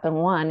things happen.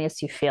 One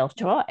is you feel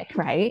joy,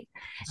 right?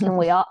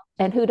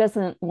 And who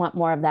doesn't want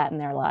more of that in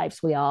their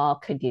lives? We all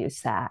could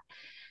use that.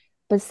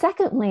 But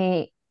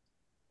secondly,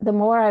 the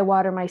more I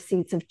water my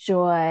seeds of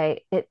joy,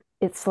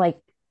 it's like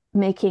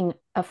making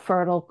a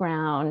fertile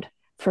ground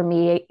for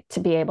me to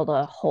be able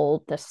to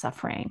hold the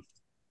suffering.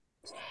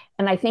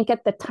 And I think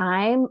at the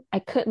time, I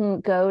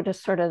couldn't go to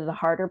sort of the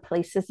harder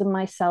places in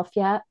myself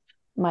yet.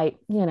 My,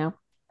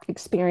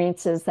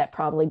 experiences that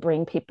probably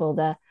bring people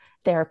to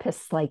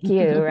therapists like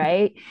you,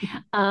 right?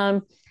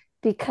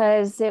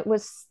 Because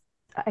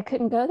I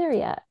couldn't go there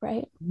yet,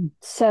 right?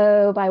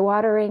 So by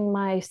watering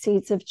my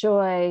seeds of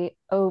joy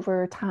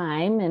over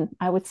time, and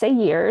I would say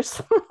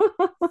years,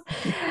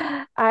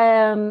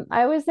 I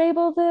was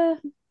able to,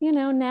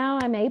 now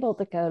I'm able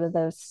to go to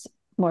those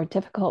more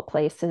difficult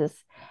places,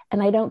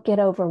 and I don't get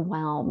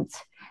overwhelmed,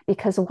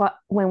 because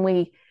when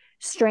we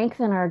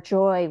strengthen our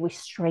joy, we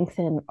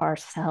strengthen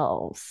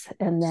ourselves,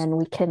 and then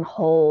we can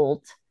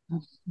hold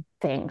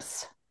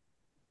things,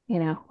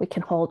 we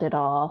can hold it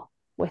all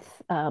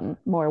with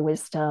more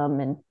wisdom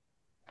and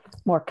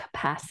more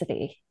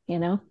capacity.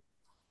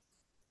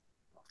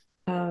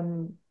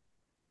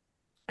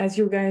 As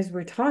you guys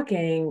were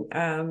talking,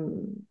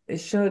 it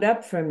showed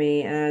up for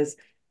me as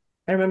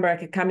I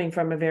remember coming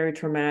from a very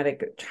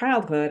traumatic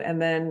childhood, and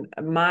then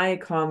my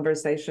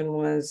conversation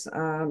was,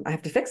 I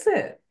have to fix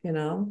it.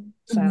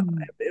 So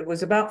it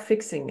was about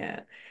fixing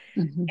it.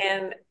 Mm-hmm.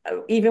 And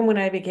even when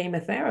I became a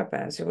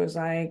therapist, it was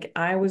like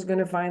I was going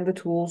to find the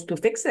tools to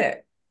fix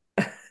it.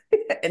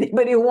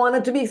 Anybody who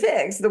wanted to be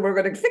fixed, then we're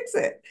going to fix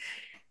it.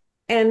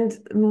 And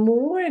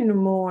more,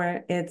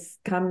 it's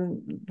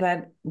come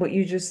that what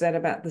you just said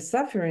about the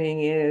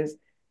suffering is,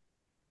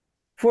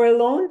 for a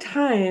long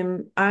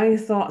time, I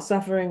thought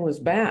suffering was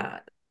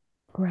bad.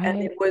 And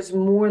Right. it was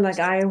more like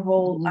I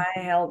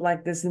held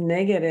like this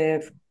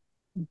negative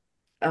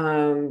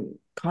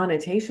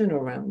connotation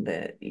around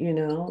it,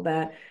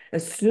 that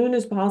as soon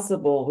as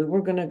possible, we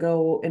were going to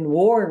go in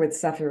war with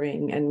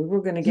suffering, and we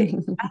were going to get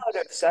you out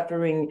of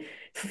suffering,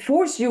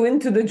 force you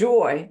into the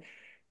joy.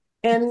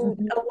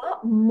 And a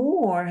lot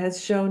more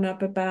has shown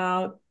up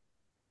about,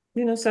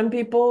 some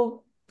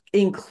people,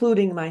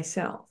 including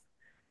myself.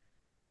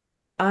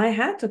 I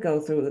had to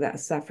go through that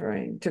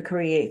suffering to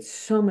create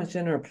so much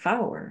inner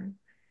power.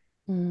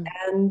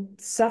 And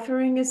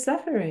suffering is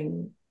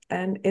suffering,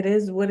 and it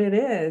is what it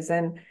is.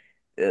 And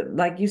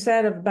like you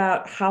said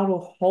about how to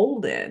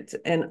hold it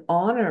and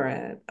honor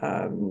it,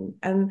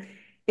 and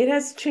it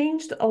has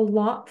changed a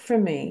lot for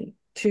me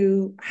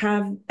to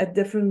have a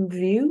different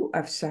view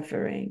of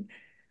suffering,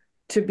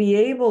 to be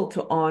able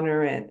to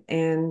honor it,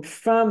 and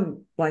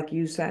from, like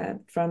you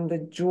said, from the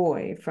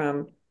joy,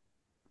 from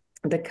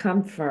the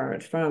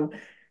comfort, from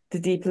the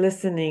deep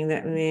listening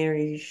that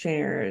Mary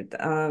shared.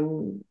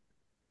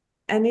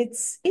 And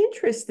it's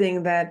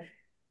interesting that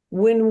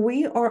when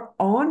we are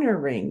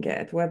honoring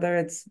it, whether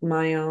it's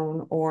my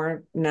own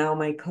or now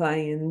my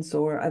clients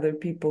or other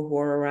people who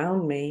are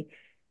around me,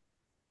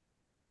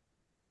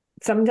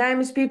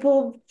 sometimes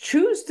people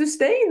choose to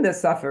stay in the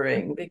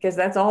suffering because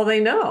that's all they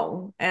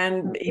know.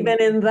 And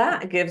even in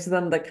that gives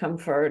them the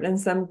comfort. And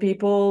some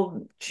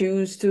people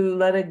choose to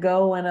let it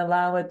go and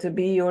allow it to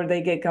be, or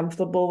they get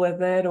comfortable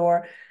with it,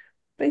 or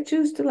they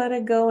choose to let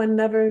it go and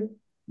never,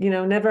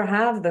 never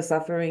have the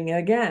suffering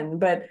again.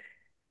 But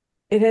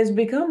it has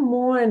become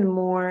more and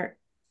more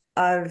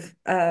of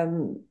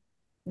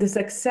this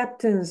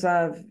acceptance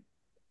of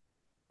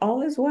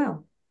all is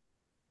well.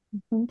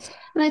 And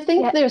I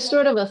think there's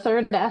sort of a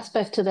third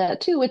aspect to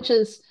that too, which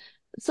is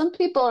some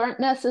people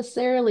aren't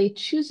necessarily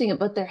choosing it,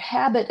 but their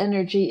habit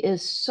energy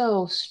is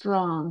so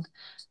strong.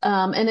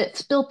 And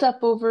it's built up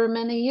over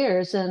many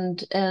years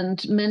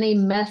and many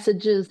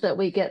messages that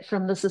we get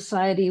from the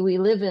society we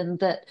live in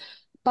that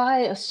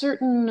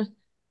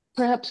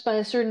perhaps by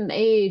a certain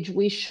age,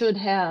 we should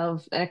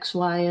have X,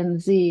 Y,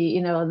 and Z,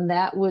 and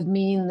that would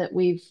mean that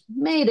we've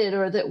made it,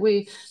 or that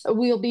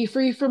we'll be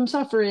free from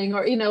suffering,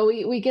 or,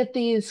 we get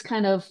these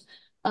kind of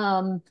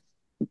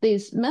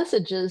these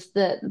messages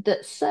that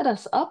set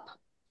us up.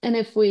 And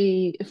if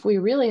we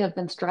really have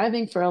been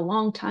striving for a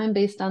long time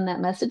based on that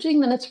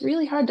messaging, then it's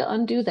really hard to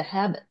undo the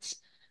habits.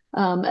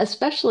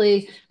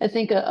 Especially, I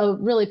think a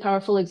really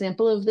powerful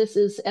example of this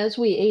is as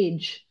we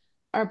age,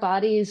 our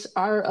bodies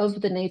are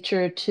of the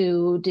nature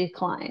to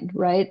decline,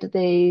 right?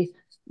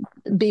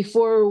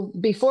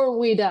 Before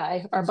we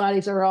die, our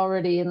bodies are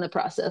already in the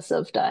process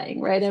of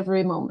dying, right?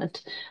 Every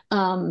moment.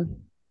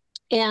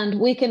 And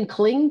we can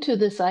cling to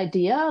this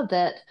idea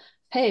that,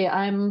 hey,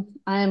 I'm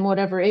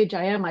whatever age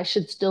I am, I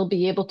should still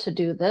be able to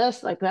do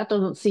this. Like that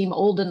doesn't seem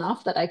old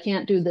enough that I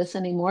can't do this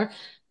anymore.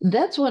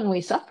 That's when we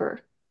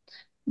suffer.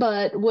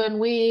 But when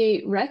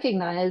we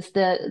recognize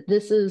that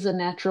this is a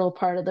natural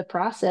part of the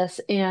process,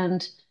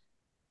 and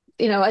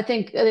I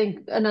think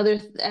another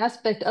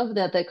aspect of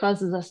that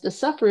causes us to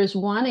suffer is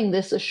wanting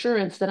this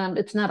assurance that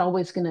it's not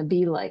always going to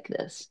be like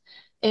this.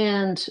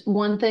 And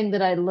one thing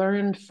that I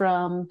learned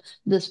from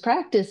this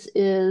practice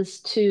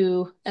is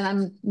and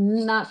I'm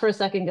not for a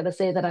second going to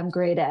say that I'm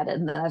great at it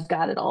and that I've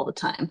got it all the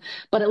time,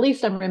 but at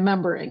least I'm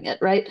remembering it,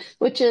 right?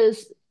 Which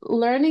is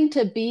learning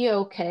to be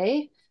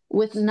okay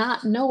with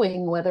not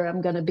knowing whether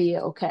I'm going to be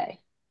okay,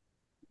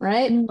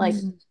 right? Mm-hmm. Like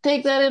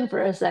take that in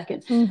for a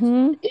second.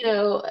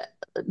 Mm-hmm.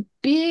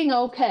 Being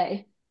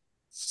okay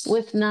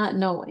with not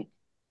knowing,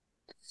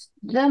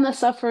 then the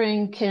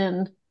suffering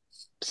can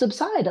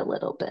subside a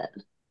little bit,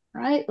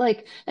 right?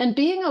 And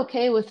being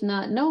okay with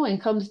not knowing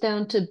comes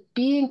down to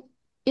being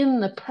in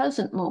the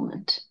present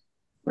moment,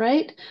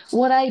 right?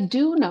 What I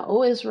do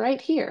know is right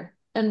here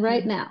and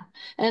right now.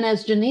 And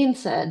as Jeanine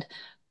said,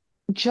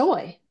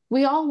 joy.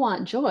 We all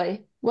want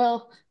joy.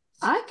 Well,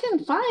 I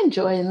can find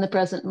joy in the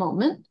present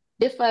moment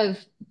if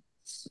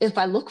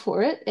I look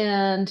for it.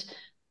 And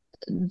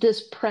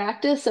this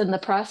practice and the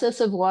process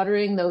of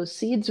watering those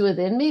seeds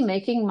within me,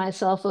 making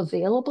myself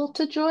available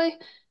to joy,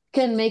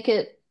 can make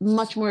it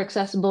much more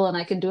accessible, and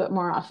I can do it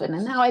more often.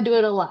 And now I do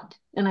it a lot.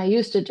 And I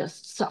used to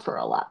just suffer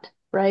a lot,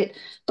 right?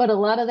 But a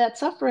lot of that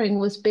suffering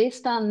was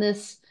based on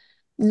this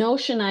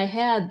notion I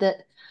had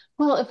that,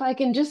 well, if I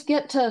can just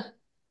get to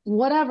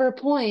whatever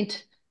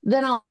point,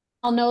 then I'll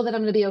know that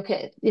I'm going to be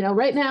okay.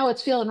 Right now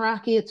it's feeling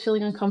rocky, it's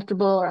feeling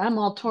uncomfortable, or I'm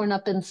all torn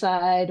up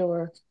inside,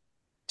 or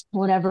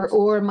whatever,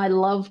 or my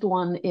loved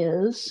one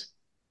is.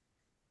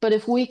 But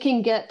if we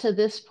can get to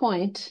this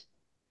point,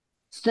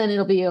 then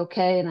it'll be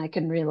okay and I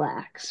can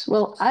relax.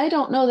 Well, I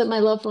don't know that my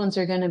loved ones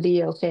are going to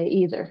be okay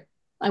either.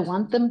 I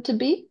want them to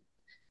be,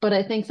 but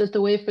I think that the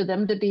way for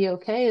them to be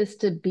okay is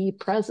to be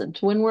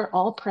present. When we're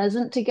all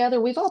present together,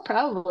 we've all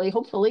probably,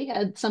 hopefully,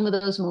 had some of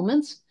those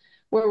moments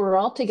where we're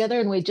all together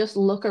and we just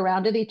look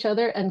around at each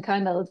other and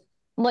kind of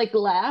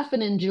laugh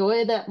and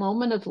enjoy that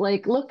moment of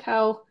look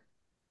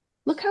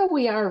how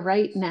we are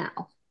right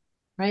now,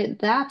 right?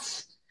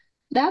 That's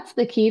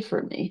the key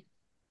for me.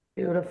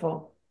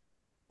 Beautiful.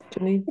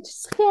 Jeanine?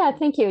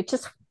 Thank you.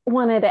 Just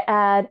wanted to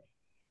add,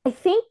 I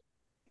think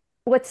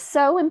what's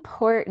so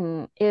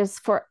important is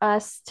for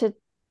us to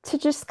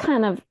just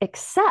kind of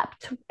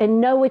accept and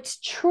know it's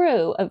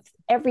true of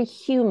every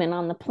human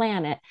on the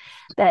planet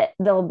that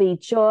there'll be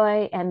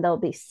joy and there'll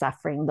be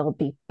suffering. There'll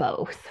be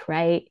both,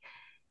 right?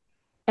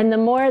 And the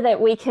more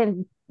that we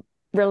can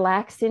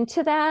relax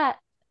into that,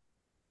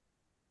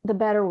 the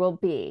better we'll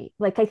be.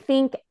 I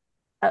think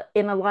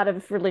in a lot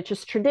of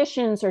religious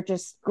traditions, or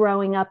just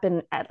growing up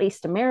in at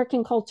least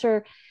American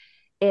culture,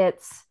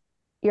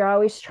 you're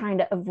always trying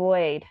to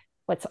avoid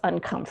what's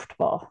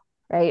uncomfortable,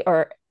 right?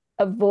 Or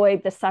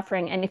avoid the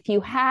suffering. And if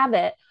you have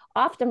it,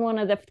 often one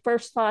of the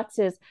first thoughts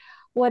is,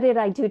 what did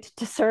I do to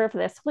deserve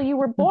this? Well, you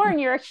were born,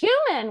 you're a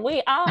human.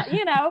 We all,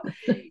 you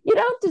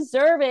don't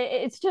deserve it.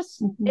 It's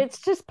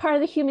just part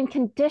of the human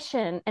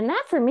condition. And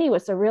that for me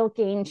was a real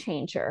game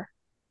changer.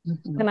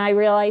 Mm-hmm. And I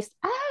realized,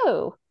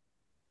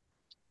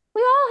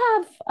 we all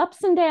have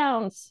ups and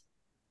downs.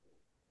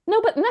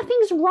 No, but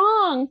nothing's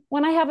wrong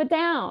when I have a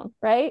down,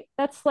 right?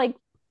 That's like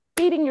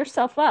beating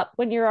yourself up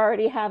when you're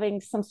already having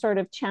some sort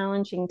of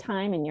challenging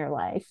time in your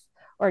life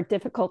or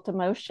difficult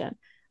emotion.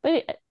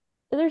 But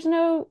there's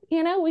no,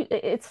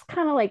 it's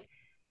kind of like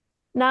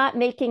not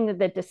making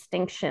the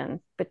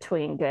distinction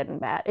between good and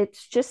bad. It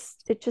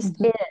just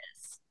is,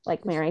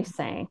 like Mary's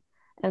saying.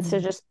 And so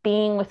just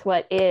being with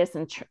what is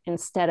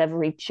instead of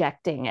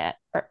rejecting it.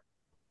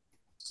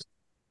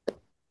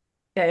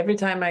 Yeah, every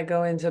time I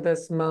go into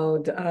this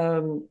mode,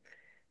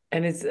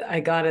 and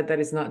I got it that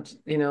it's not,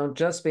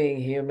 just being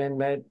human,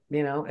 but,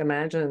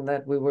 imagine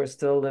that we were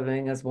still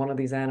living as one of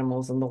these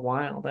animals in the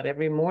wild, that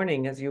every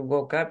morning as you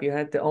woke up,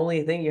 the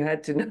only thing you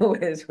had to know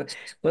is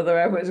whether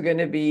I was going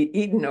to be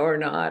eaten or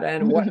not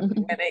and what I'm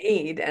going to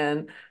eat.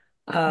 And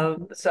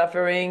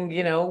suffering,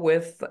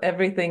 with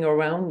everything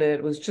around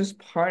it was just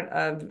part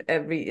of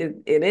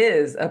it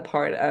is a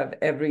part of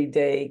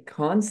everyday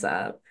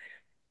concept.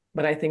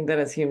 But I think that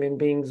as human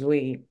beings,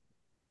 we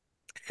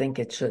think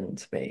it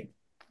shouldn't be.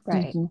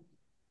 Right.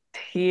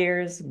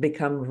 Tears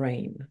become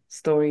rain.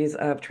 Stories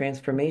of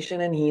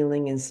transformation and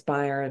healing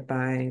inspired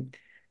by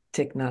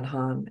Thich Nhat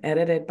Hanh,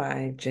 edited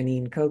by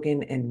Jeanine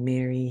Cogan and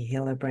Mary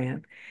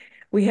Hillebrand.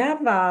 We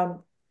have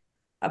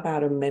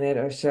about a minute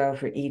or so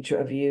for each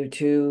of you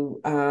to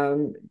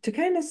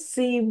kind of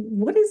see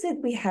what is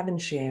it we haven't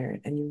shared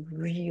and you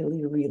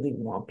really, really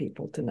want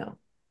people to know.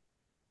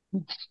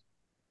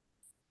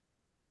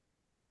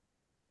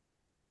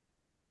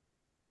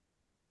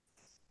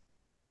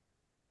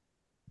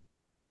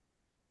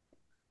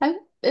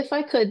 If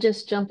I could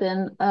just jump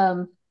in,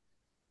 I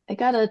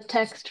got a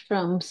text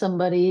from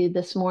somebody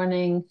this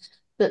morning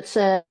that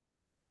said,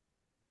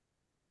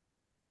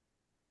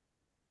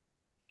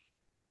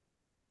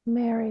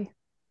 Mary.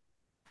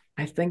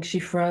 I think she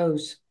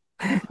froze.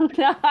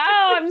 No,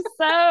 I'm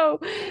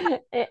so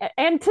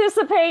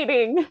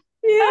anticipating.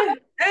 Yeah, We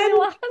and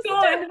lost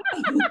her.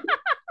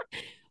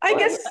 I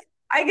guess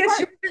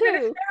she was going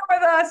to share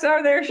with us.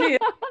 Oh, there she is.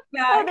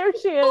 Oh, there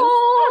she is.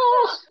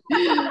 "Oh,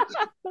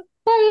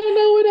 I don't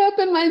know what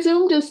happened. My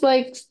Zoom just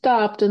like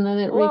stopped and then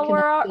it Well,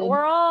 reconnected.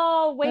 we're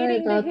all Sorry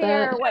waiting to about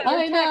hear that. what your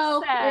I text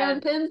know. We're on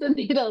said. pins and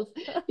needles.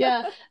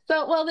 Yeah.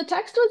 So, well, the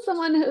text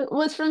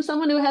was from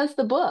someone who has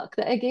the book.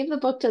 I gave the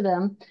book to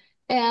them,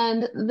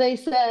 and they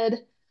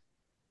said,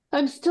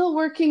 "I'm still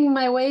working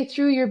my way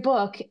through your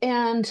book,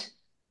 and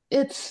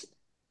it's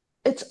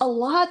it's a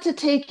lot to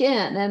take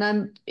in,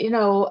 and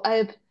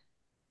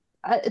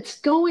it's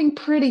going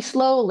pretty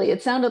slowly."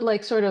 It sounded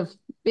like sort of,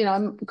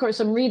 of course,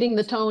 I'm reading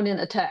the tone in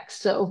a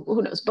text, so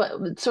who knows, but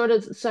it sort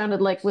of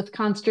sounded like with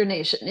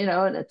consternation,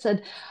 and it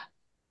said,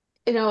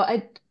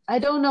 I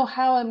don't know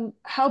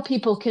how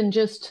people can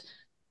just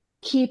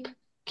keep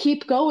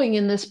keep going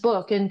in this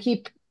book and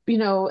keep,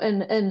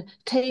 and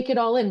take it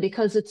all in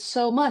because it's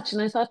so much.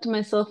 And I thought to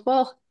myself,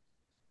 well,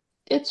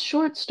 it's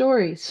short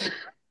stories.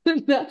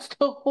 That's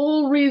the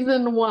whole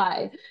reason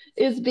why,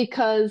 is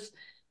because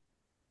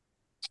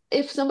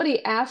if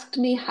somebody asked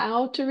me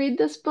how to read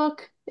this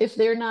book, if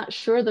they're not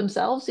sure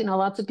themselves,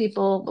 lots of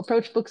people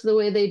approach books the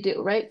way they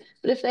do, right?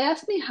 But if they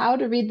asked me how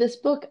to read this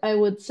book, I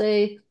would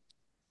say,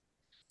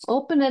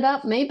 open it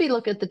up, maybe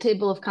look at the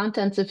table of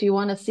contents if you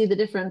want to see the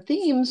different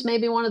themes.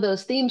 Maybe one of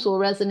those themes will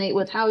resonate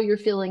with how you're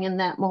feeling in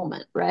that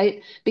moment,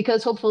 right?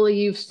 Because hopefully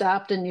you've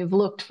stopped and you've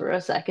looked for a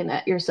second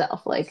at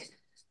yourself, like,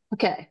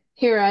 okay,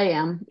 here I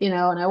am,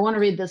 and I want to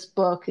read this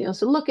book,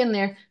 so look in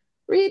there,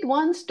 read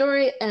one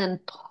story and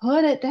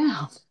put it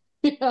down.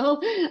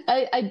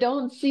 I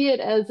don't see it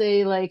as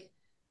a like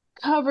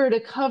cover to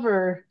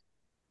cover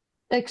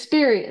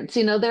experience.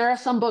 There are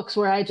some books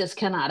where I just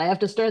cannot. I have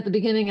to start at the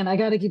beginning and I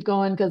got to keep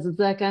going because it's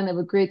that kind of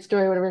a great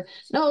story, whatever.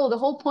 No, the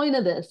whole point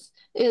of this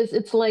is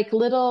it's like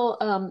little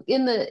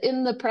in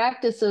the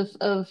practice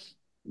of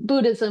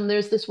Buddhism,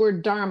 there's this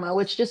word dharma,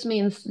 which just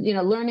means,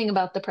 learning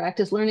about the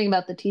practice, learning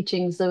about the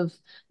teachings of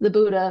the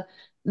Buddha.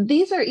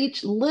 These are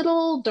each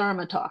little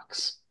dharma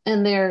talks,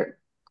 and they're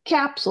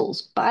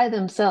capsules by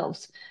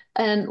themselves.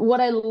 And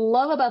what I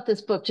love about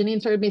this book,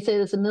 Jeanine's heard me say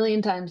this a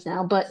million times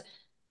now, but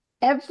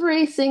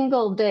every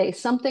single day,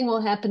 something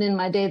will happen in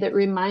my day that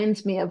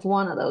reminds me of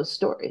one of those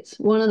stories,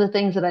 one of the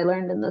things that I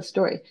learned in this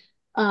story.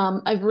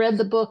 I've read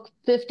the book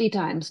 50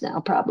 times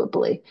now,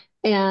 probably,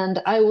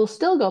 and I will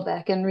still go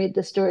back and read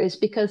the stories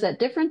because at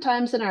different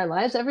times in our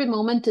lives, every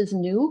moment is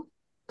new.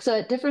 So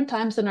at different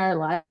times in our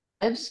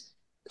lives,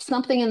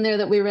 something in there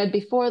that we read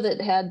before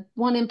that had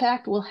one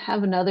impact will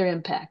have another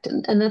impact.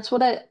 And that's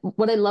what I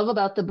love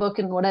about the book,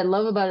 and what I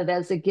love about it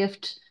as a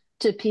gift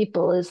to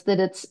people, is that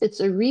it's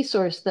a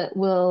resource that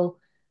will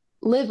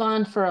live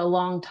on for a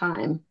long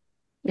time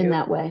in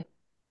that way.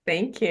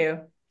 Thank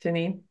you,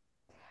 Jeanine.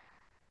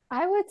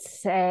 I would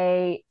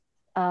say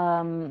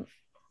what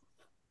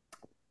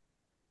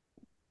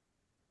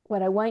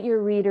I want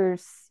your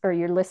readers or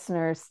your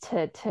listeners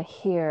to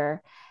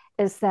hear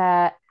is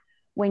that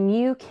when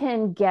you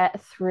can get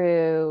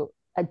through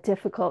a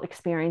difficult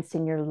experience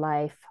in your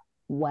life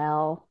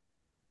well,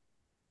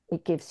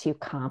 it gives you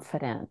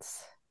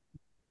confidence.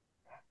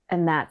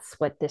 And that's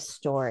what this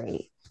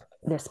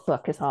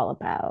book is all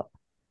about.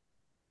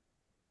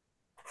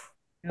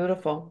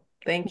 Beautiful.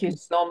 Thank you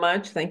so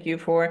much. Thank you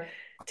for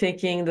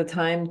taking the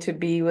time to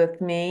be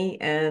with me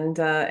and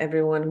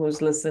everyone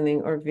who's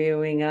listening or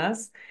viewing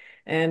us.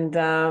 And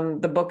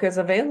the book is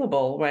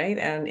available, right?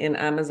 And in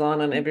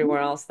Amazon and everywhere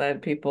else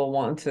that people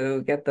want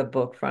to get the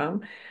book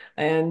from.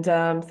 And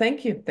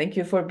thank you. Thank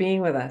you for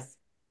being with us.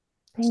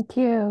 Thank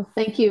you.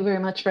 Thank you very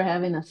much for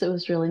having us. It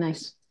was really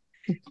nice.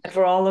 And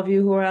for all of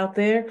you who are out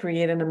there,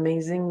 create an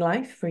amazing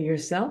life for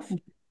yourself,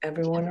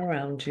 everyone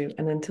around you.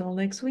 And until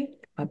next week,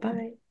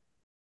 bye-bye.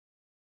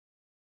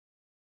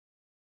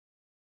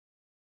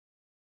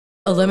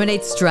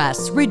 Eliminate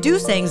stress,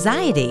 reduce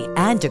anxiety,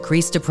 and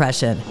decrease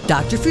depression.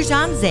 Dr.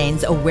 Foojan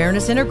Zaine's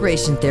awareness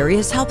integration theory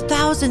has helped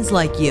thousands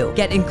like you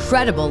get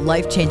incredible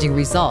life-changing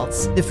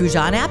results. The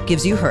Foojan app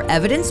gives you her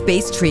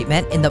evidence-based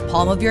treatment in the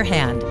palm of your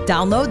hand.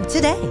 Download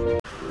today.